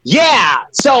 Yeah,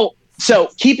 so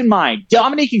keep in mind,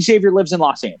 Dominique Xavier lives in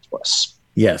Los Angeles.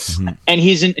 Yes. And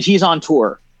he's on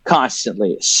tour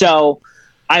constantly. So,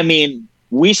 I mean,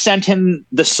 we sent him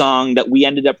the song that we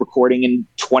ended up recording in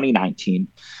 2019,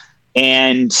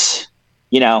 and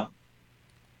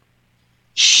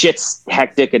shit's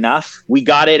hectic enough. We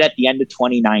got it at the end of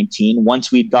 2019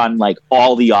 once we'd gotten like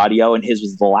all the audio, and his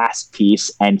was the last piece,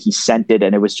 and he sent it,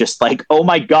 and it was just like, oh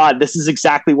my God, this is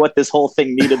exactly what this whole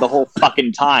thing needed the whole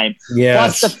fucking time.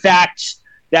 Yes. Plus the fact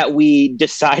that we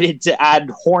decided to add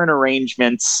horn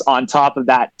arrangements on top of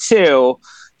that too,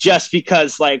 just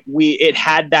because like it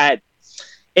had that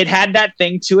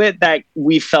thing to it that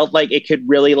we felt like it could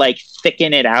really like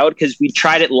thicken it out, because we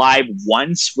tried it live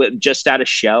once with just at a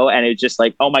show, and it's just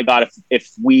like, oh my God,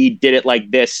 if we did it like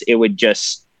this, it would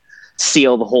just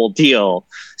seal the whole deal.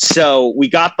 So we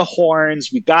got the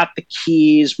horns, we got the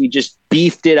keys, we just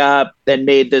beefed it up and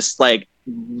made this like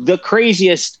the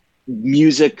craziest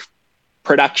music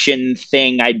production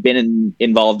thing I'd been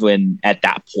involved in at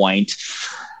that point.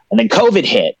 And then COVID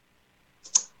hit.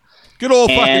 Good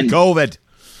old fucking COVID.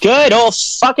 Good old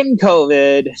fucking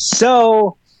COVID.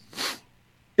 So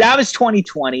that was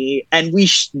 2020, and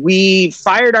we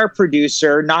fired our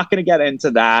producer. Not going to get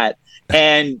into that,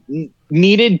 and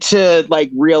needed to like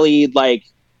really like.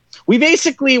 We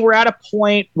basically were at a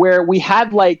point where we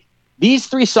had like these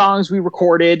 3 songs we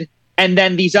recorded, and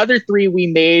then these other 3 we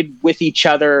made with each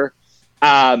other,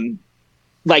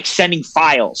 like sending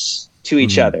files to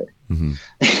each other. Mm-hmm.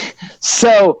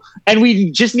 So, and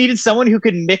we just needed someone who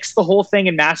could mix the whole thing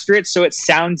and master it so it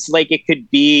sounds like it could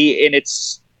be in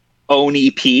its own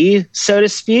EP, so to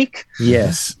speak.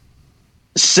 Yes.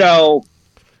 So,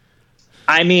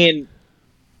 I mean,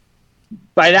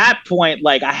 by that point,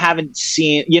 like I haven't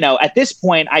seen, at this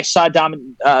point I saw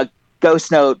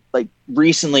Ghost Note like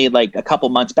recently, like a couple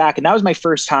months back, and that was my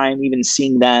first time even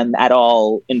seeing them at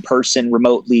all in person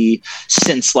remotely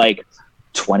since like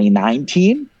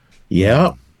 2019.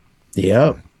 Yeah.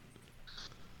 Yeah.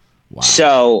 Wow.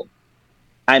 So,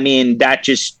 I mean, that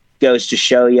just goes to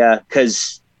show you,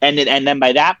 because, and then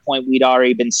by that point, we'd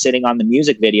already been sitting on the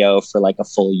music video for like a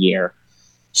full year.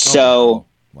 So,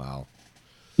 wow.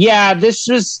 Yeah, this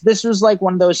was like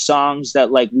one of those songs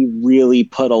that like we really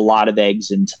put a lot of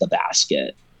eggs into the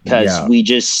basket, because we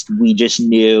just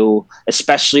knew,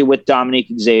 especially with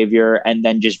Dominique Xavier, and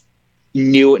then just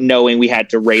knowing we had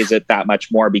to raise it that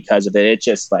much more because of it. It's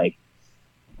just like,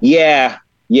 yeah.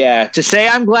 To say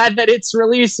I'm glad that it's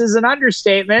released is an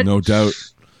understatement. No doubt.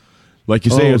 Like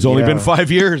you say, it's only been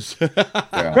 5 years.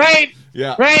 Right.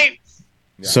 Yeah. Right.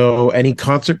 So, any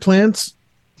concert plans?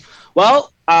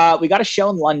 Well, we got a show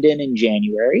in London in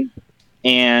January,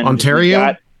 and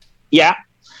Ontario.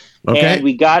 Okay. And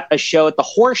we got a show at the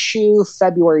Horseshoe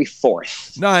February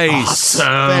 4th. Nice.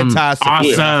 Awesome. Fantastic.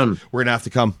 Awesome. We're gonna have to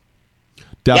come.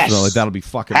 Definitely. Yes. That'll be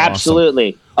fucking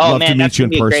Absolutely. awesome. Oh, Love man, to meet that's you in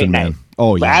gonna be a great person, man. night.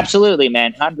 Oh yeah. Absolutely,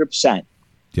 man. 100%.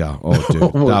 Yeah. Oh, dude,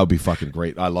 that would be fucking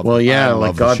great. I love. Well, yeah, I love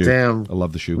like the shoe. goddamn. I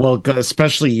love the shoe. Well,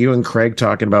 especially you and Craig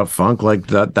talking about funk like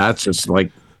that. That's just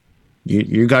like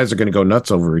you guys are going to go nuts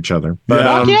over each other.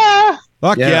 But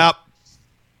Fuck yeah.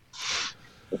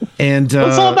 And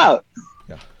what's it all about?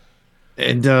 Yeah.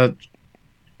 And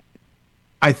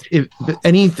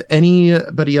if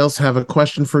anybody else have a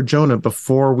question for Jonah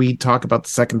before we talk about the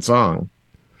second song?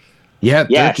 Yeah,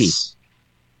 yes. Turkey.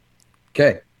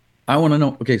 Okay. I want to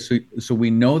know. Okay, so we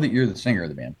know that you're the singer of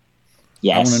the band.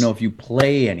 Yes. I want to know if you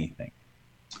play anything.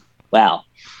 Well,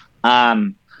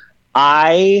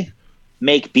 I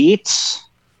make beats.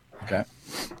 Okay.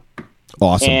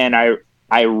 Awesome. And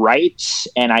I write,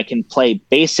 and I can play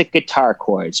basic guitar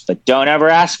chords, but don't ever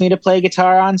ask me to play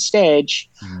guitar on stage.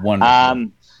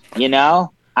 Wonderful.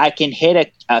 I can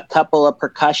hit a couple of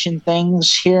percussion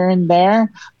things here and there,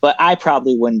 but I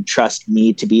probably wouldn't trust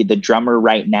me to be the drummer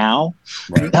right now.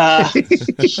 Right.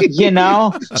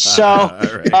 So,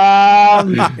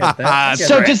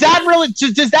 so does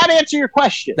that answer your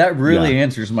question? That really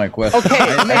answers my question. Okay,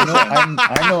 I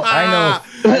know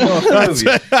a few of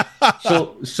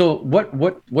you. So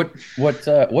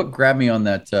what grabbed me on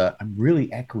that? I'm really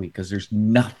echoey because there's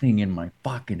nothing in my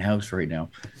fucking house right now.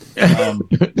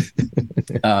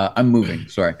 I'm moving.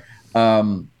 Sorry.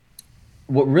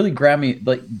 What really grabbed me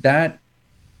like that?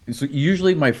 So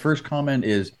usually my first comment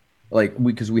is like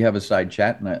because we have a side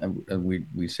chat and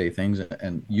we say things,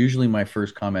 and usually my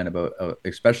first comment about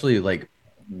especially like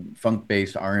funk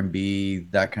based R&B,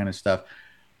 that kind of stuff,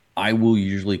 I will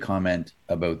usually comment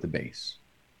about the bass.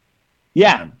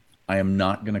 Yeah. I am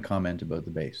not going to comment about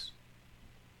the bass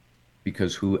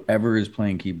because whoever is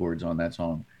playing keyboards on that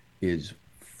song is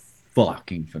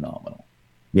fucking phenomenal.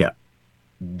 Yeah.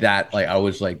 That I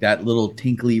was like that little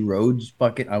tinkly Rhodes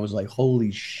bucket. I was like,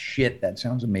 holy shit, that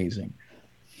sounds amazing.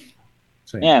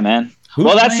 So yeah, man.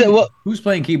 Who's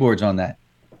playing keyboards on that?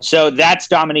 So that's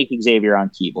Dominique Xavier on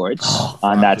keyboards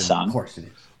on that song. Of course it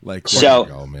is. Like, so,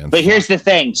 there you go, man. but here's the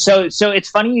thing. So it's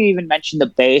funny you even mentioned the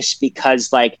bass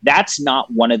because like that's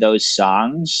not one of those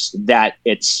songs that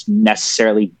it's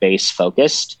necessarily bass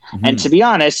focused. Mm-hmm. And to be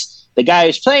honest, the guy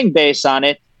who's playing bass on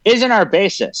it isn't our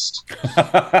bassist.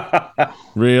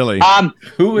 Really?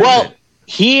 Who is it?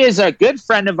 He is a good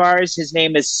friend of ours. His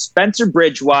name is Spencer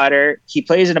Bridgewater. He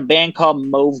plays in a band called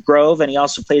Mauve Grove, and he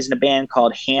also plays in a band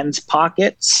called Hands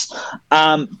Pockets.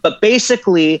 But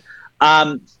basically,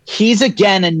 he's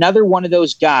again another one of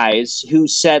those guys who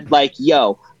said like,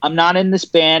 yo, I'm not in this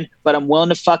band, but I'm willing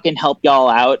to fucking help y'all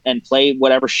out and play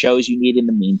whatever shows you need in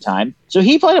the meantime. So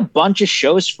he played a bunch of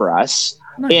shows for us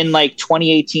in like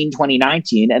 2018,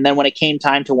 2019. And then when it came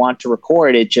time to want to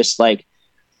record, it just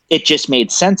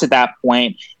made sense at that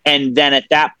point. And then at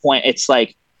that point, it's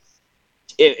like,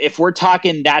 if we're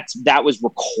talking that was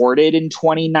recorded in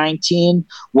 2019,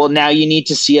 well, now you need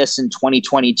to see us in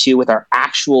 2022 with our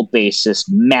actual bassist,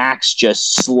 Max,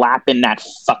 just slapping that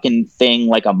fucking thing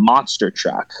like a monster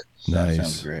truck. Nice. That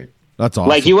sounds great. That's awesome.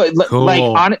 Like Cool.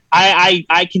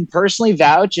 I can personally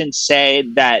vouch and say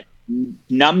that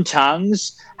Numb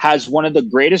Tongues has one of the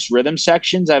greatest rhythm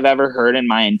sections I've ever heard in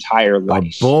my entire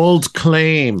life. A bold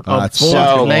claim. That's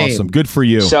awesome. Good for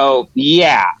you. So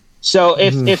yeah. So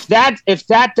if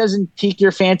that doesn't pique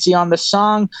your fancy on the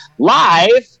song,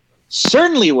 live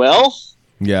certainly will.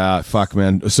 Yeah, fuck,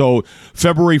 man. So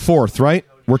February 4th, right?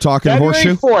 We're talking February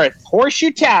Horseshoe? 4th,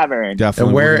 Horseshoe Tavern.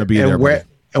 Definitely, we're going to be there.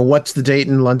 And what's the date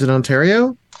in London,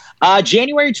 Ontario?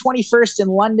 January 21st in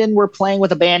London, we're playing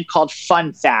with a band called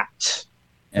Fun Fact.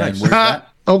 And where's that?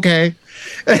 Okay.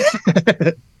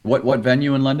 What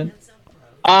venue in London?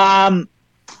 I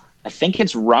think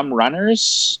it's Rum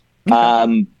Runners. But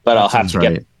I'll have to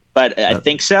get. But I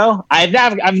think so.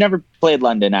 I've never played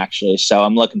London actually, so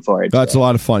I'm looking forward. That's a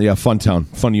lot of fun. Yeah, fun town,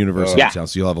 fun university town.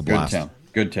 So you'll have a blast.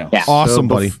 Good town. Yeah. Awesome,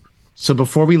 buddy. So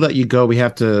before we let you go, we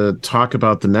have to talk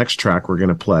about the next track we're going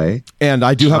to play. And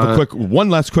I do have one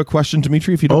last quick question,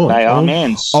 Dimitri, if you don't. By all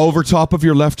means. Over top of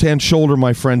your left-hand shoulder,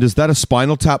 my friend, is that a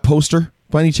Spinal Tap poster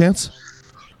by any chance?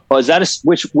 Oh, is that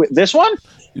this one?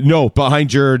 No,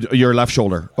 behind your left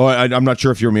shoulder. Oh, I'm not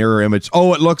sure if your mirror image.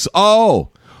 Oh, it looks. Oh,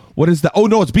 what is that? Oh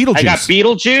no, it's Beetlejuice. I got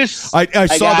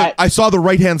Beetlejuice. I saw the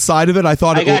right hand side of it. I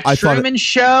thought I got Truman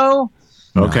Show.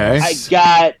 Okay. I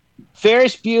got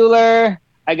Ferris Bueller.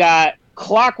 I got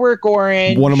Clockwork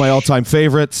Orange. One of my all-time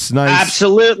favorites. Nice.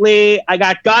 Absolutely. I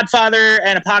got Godfather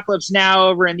and Apocalypse Now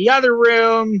over in the other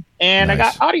room, and I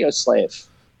got Audio Slave.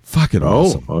 Fucking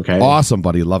awesome. Okay. Awesome,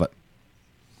 buddy. Love it.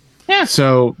 Yeah.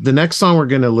 So the next song we're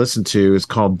going to listen to is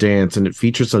called Dance, and it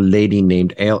features a lady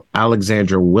named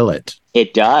Alexandra Willett.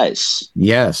 It does.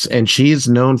 Yes, and she is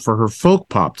known for her folk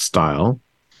pop style,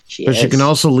 but she can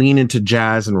also lean into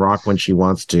jazz and rock when she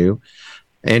wants to.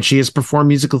 And she has performed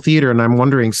musical theater, and I'm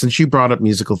wondering, since you brought up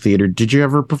musical theater, did you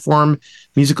ever perform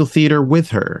musical theater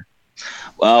with her?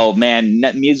 Oh, man,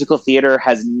 musical theater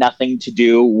has nothing to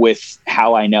do with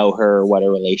how I know her or what a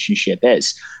relationship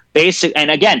is.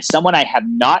 And again, someone I have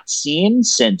not seen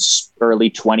since early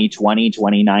 2020,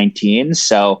 2019.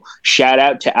 So shout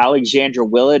out to Alexandra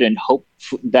Willett and hope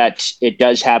that it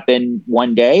does happen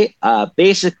one day.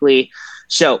 Basically,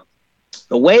 so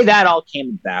the way that all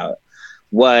came about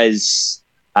was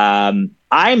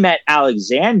I met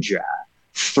Alexandra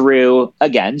through,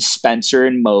 again, Spencer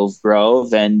and Mauve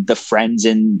Grove and the friends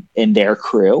in their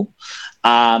crew.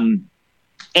 And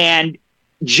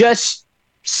just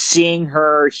seeing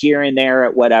her here and there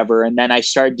at whatever. And then I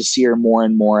started to see her more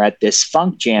and more at this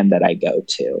funk jam that I go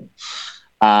to.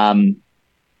 And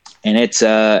it's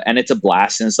a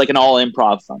blast, and it's like an all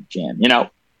improv funk jam, you know?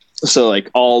 So like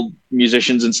all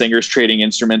musicians and singers trading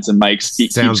instruments and mics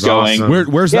keeps going.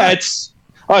 Awesome. Where's that?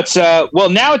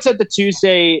 Now it's at the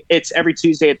Tuesday. It's every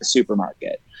Tuesday at the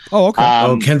supermarket. Oh,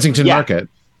 okay. Kensington Market.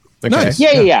 Okay. Nice.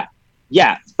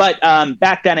 Yeah. But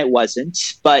back then it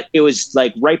wasn't, but it was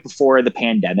like right before the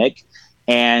pandemic.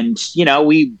 And,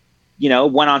 we,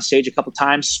 went on stage a couple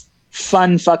times,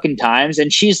 fun fucking times.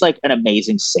 And she's like an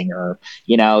amazing singer,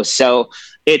 so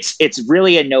it's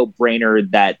really a no brainer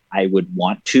that I would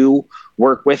want to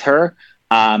work with her.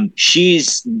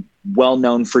 She's well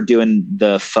known for doing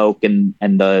the folk and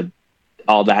the,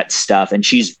 all that stuff. And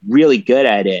she's really good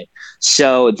at it.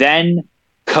 So then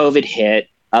COVID hit,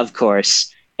 of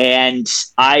course. And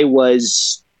I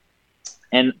was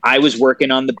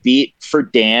working on the beat for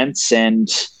Dance, and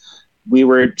we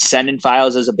were sending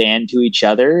files as a band to each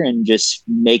other and just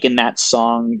making that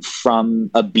song from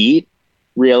a beat,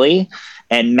 really.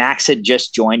 And Max had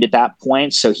just joined at that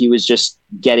point, so he was just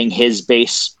getting his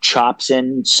bass chops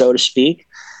in, so to speak.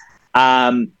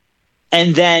 And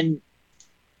then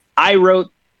I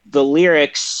wrote the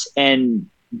lyrics, and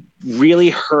really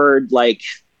heard like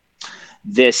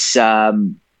this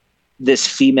this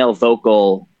female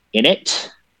vocal in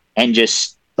it, and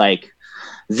just like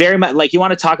very much like, you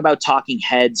want to talk about Talking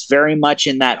Heads, very much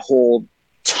in that whole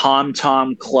Tom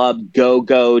Tom Club go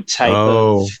type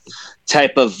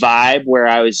of vibe, where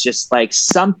I was just like,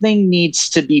 something needs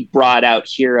to be brought out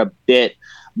here a bit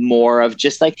more of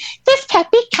just like this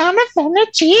peppy kind of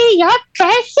energy, your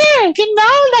pressure, like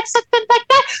something like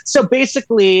that. So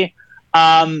basically,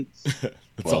 I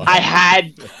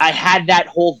had that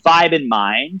whole vibe in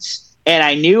mind, and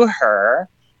I knew her,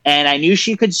 and I knew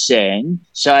she could sing.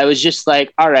 So I was just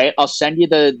like, all right, I'll send you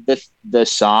the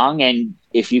song, and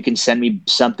if you can send me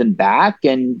something back,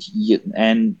 and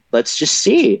let's just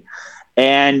see.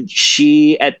 And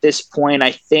she, at this point,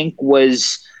 I think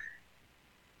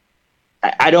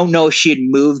I don't know if she had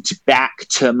moved back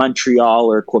to Montreal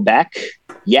or Quebec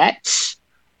yet,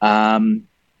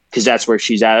 because that's where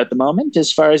she's at the moment,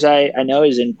 as far as I know,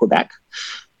 is in Quebec.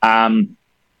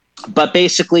 But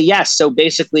basically, yes. So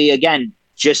basically, again,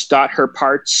 just got her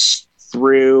parts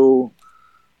through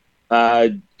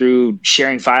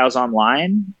sharing files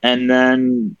online, and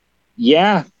then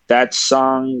that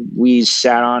song we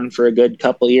sat on for a good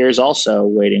couple of years, also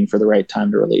waiting for the right time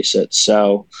to release it.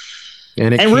 So,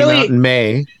 and it came out in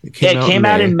May. It came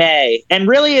out in May, and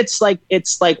really, it's like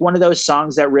one of those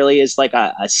songs that really is like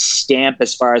a stamp,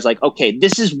 as far as like, okay,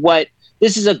 this is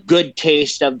a good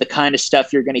taste of the kind of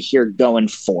stuff you're going to hear going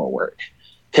forward,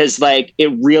 because like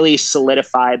it really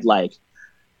solidified like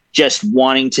just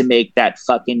wanting to make that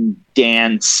fucking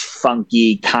dance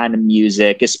funky kind of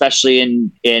music,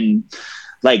 especially in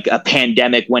like a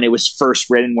pandemic when it was first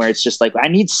written, where it's just like, I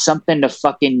need something to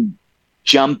fucking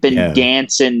jump and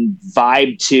dance and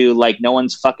vibe to, like no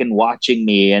one's fucking watching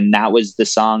me. And that was the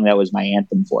song that was my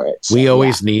anthem for it. So, we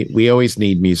always need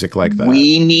music like that.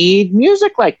 We need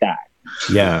music like that.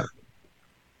 Yeah.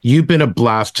 You've been a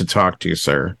blast to talk to,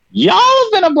 sir. Y'all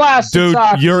have been a blast, dude. To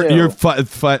talk You're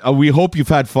fun. We hope you've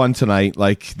had fun tonight.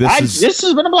 Like this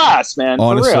has been a blast, man.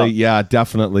 Honestly, for real. Yeah,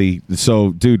 definitely.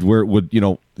 So, dude,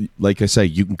 like I say,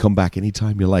 you can come back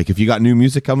anytime you like. If you got new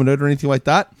music coming out or anything like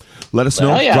that, let us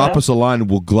know. Yeah. Drop us a line, and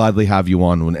we'll gladly have you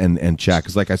on and chat.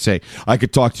 Because, like I say, I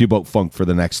could talk to you about funk for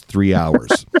the next 3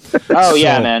 hours.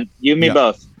 Yeah, man. You and me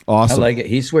both. Awesome. I like it.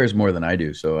 He swears more than I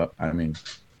do, so I mean.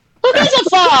 Who gives a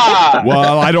fuck?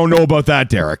 Well, I don't know about that,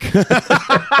 Derek. By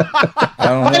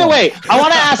the way, I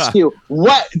want to ask you,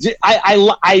 what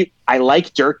I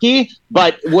like Dirky,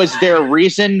 but was there a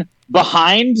reason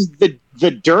behind the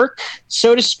Dirk,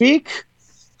 so to speak?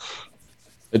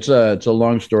 It's a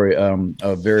long story.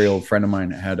 A very old friend of mine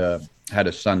had a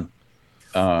son,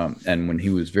 and when he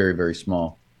was very, very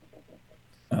small,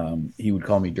 he would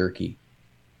call me Dirky.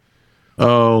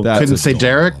 Oh, couldn't say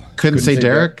Derek? Couldn't say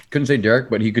Derek? Couldn't say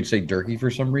Derek, but he could say Dirky for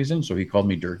some reason. So he called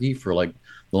me Dirky for like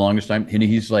the longest time. And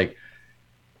he's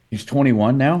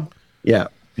 21 now. Yeah.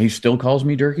 He still calls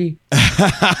me Dirky.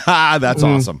 That's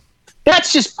awesome.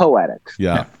 That's just poetic.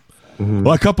 Yeah. Mm-hmm.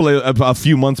 Well, a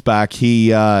few months back,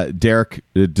 Derek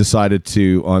decided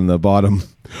to, on the bottom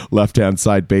left-hand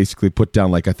side, basically put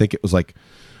down, like, I think it was like,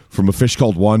 from A Fish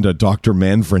Called Wanda, Dr.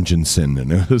 Manfringensen.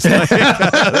 And it was like,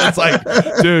 it's like,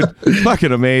 dude,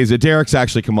 fucking amazing. Derek's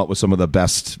actually come up with some of the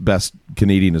best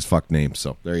Canadian as fuck names.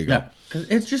 So there you go. Yeah,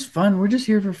 it's just fun. We're just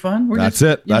here for fun. That's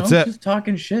it. Just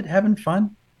talking shit, having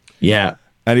fun. Yeah.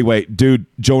 Anyway, dude,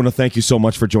 Jonah, thank you so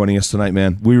much for joining us tonight,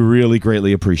 man. We really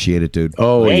greatly appreciate it, dude.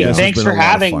 Oh, hey, thanks for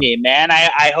having me, man.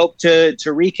 I hope to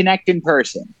reconnect in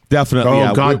person. Definitely.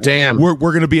 Oh, goddamn. We're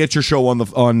going to be at your show on the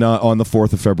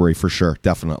 4th of February for sure.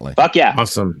 Definitely. Fuck yeah.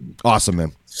 Awesome,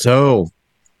 man. So,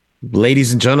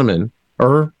 ladies and gentlemen,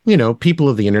 or people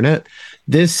of the internet,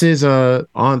 this is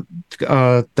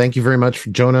thank you very much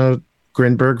for Jonah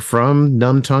Grinberg from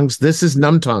Numb Tongues. This is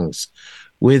Numb Tongues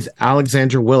with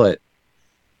Alexandra Willett.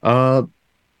 On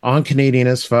Canadian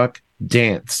as Fuck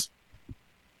Dance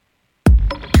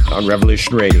on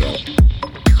Revolution Radio.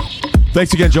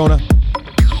 Thanks again, Jonah.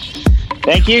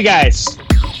 Thank you, guys.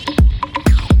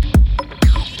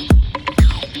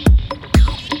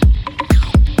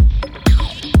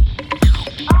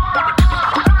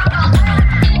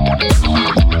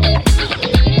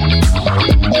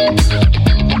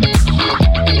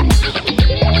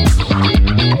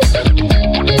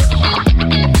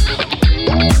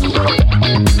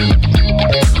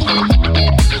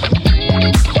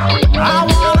 I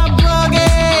wanna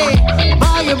boogie,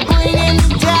 but you're bringing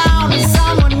me down.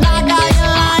 Someone knock out your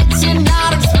lights, you're not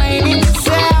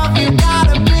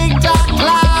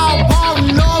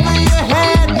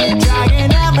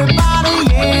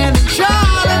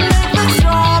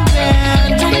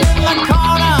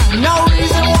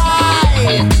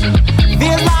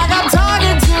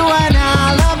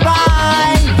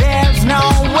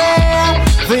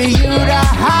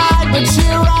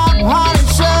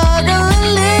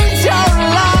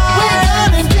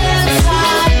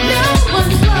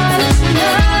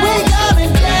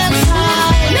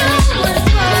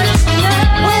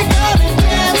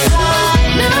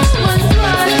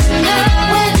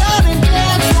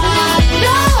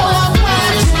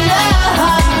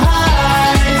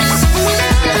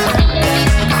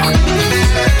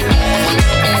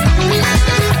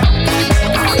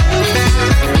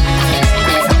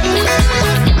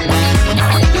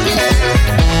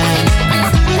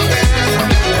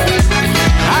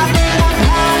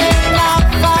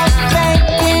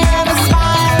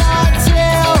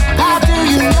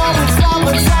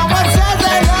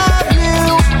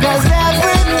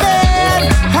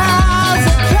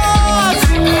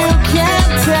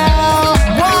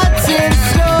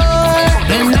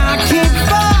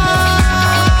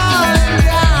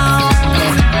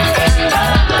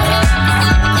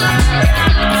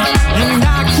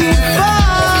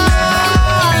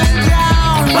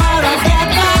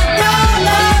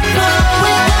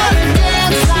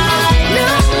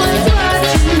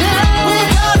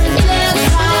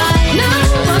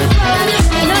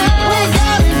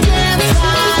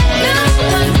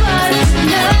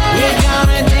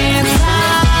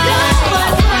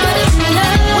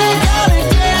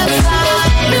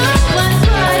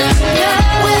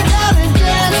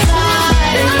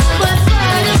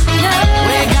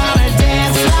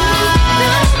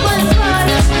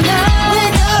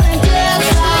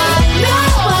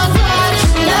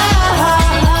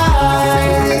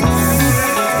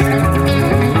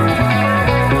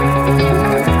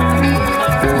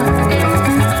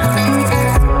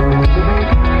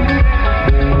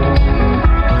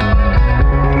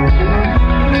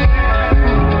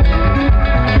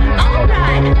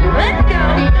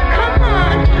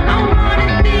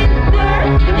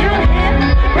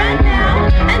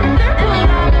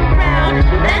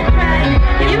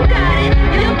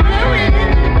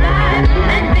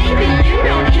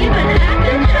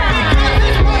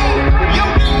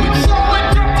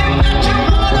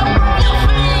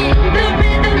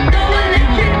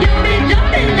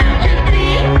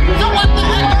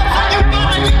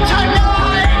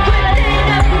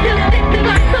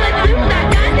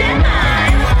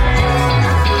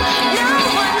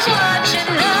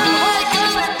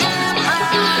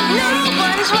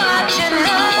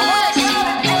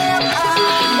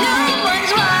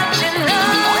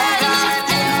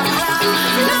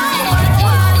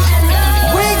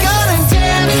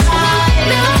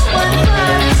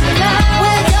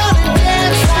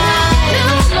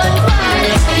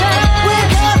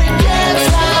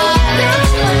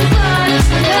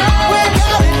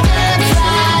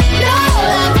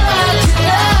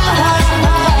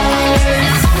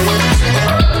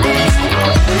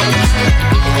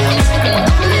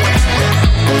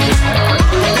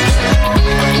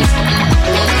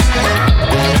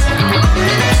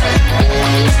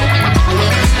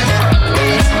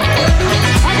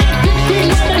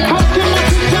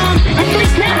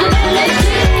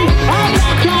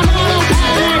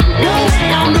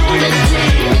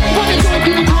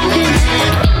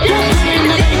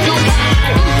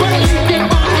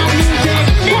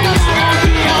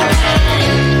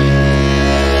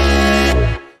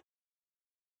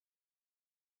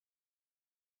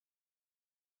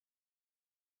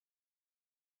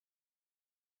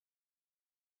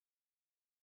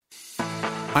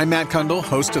I'm Matt Kundle,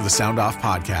 host of the Sound Off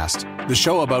Podcast, the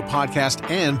show about podcast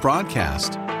and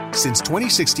broadcast. Since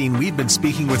 2016, we've been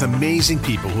speaking with amazing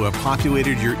people who have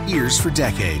populated your ears for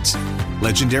decades.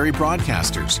 Legendary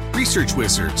broadcasters, research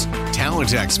wizards,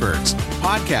 talent experts,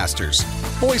 podcasters,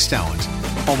 voice talent.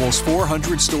 Almost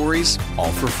 400 stories,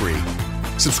 all for free.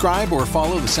 Subscribe or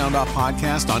follow the Sound Off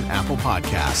Podcast on Apple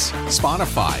Podcasts,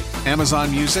 Spotify,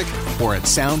 Amazon Music, or at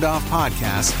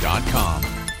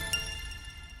soundoffpodcast.com.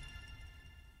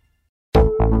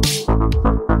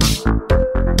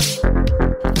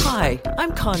 Hi,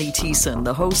 I'm Connie Thiessen,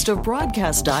 the host of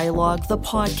Broadcast Dialogue, the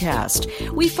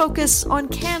podcast. We focus on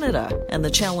Canada and the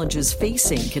challenges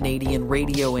facing Canadian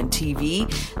radio and TV,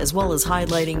 as well as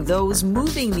highlighting those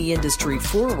moving the industry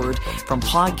forward from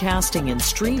podcasting and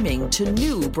streaming to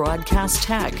new broadcast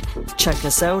tech. Check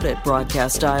us out at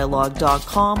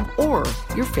broadcastdialogue.com or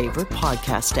your favorite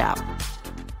podcast app.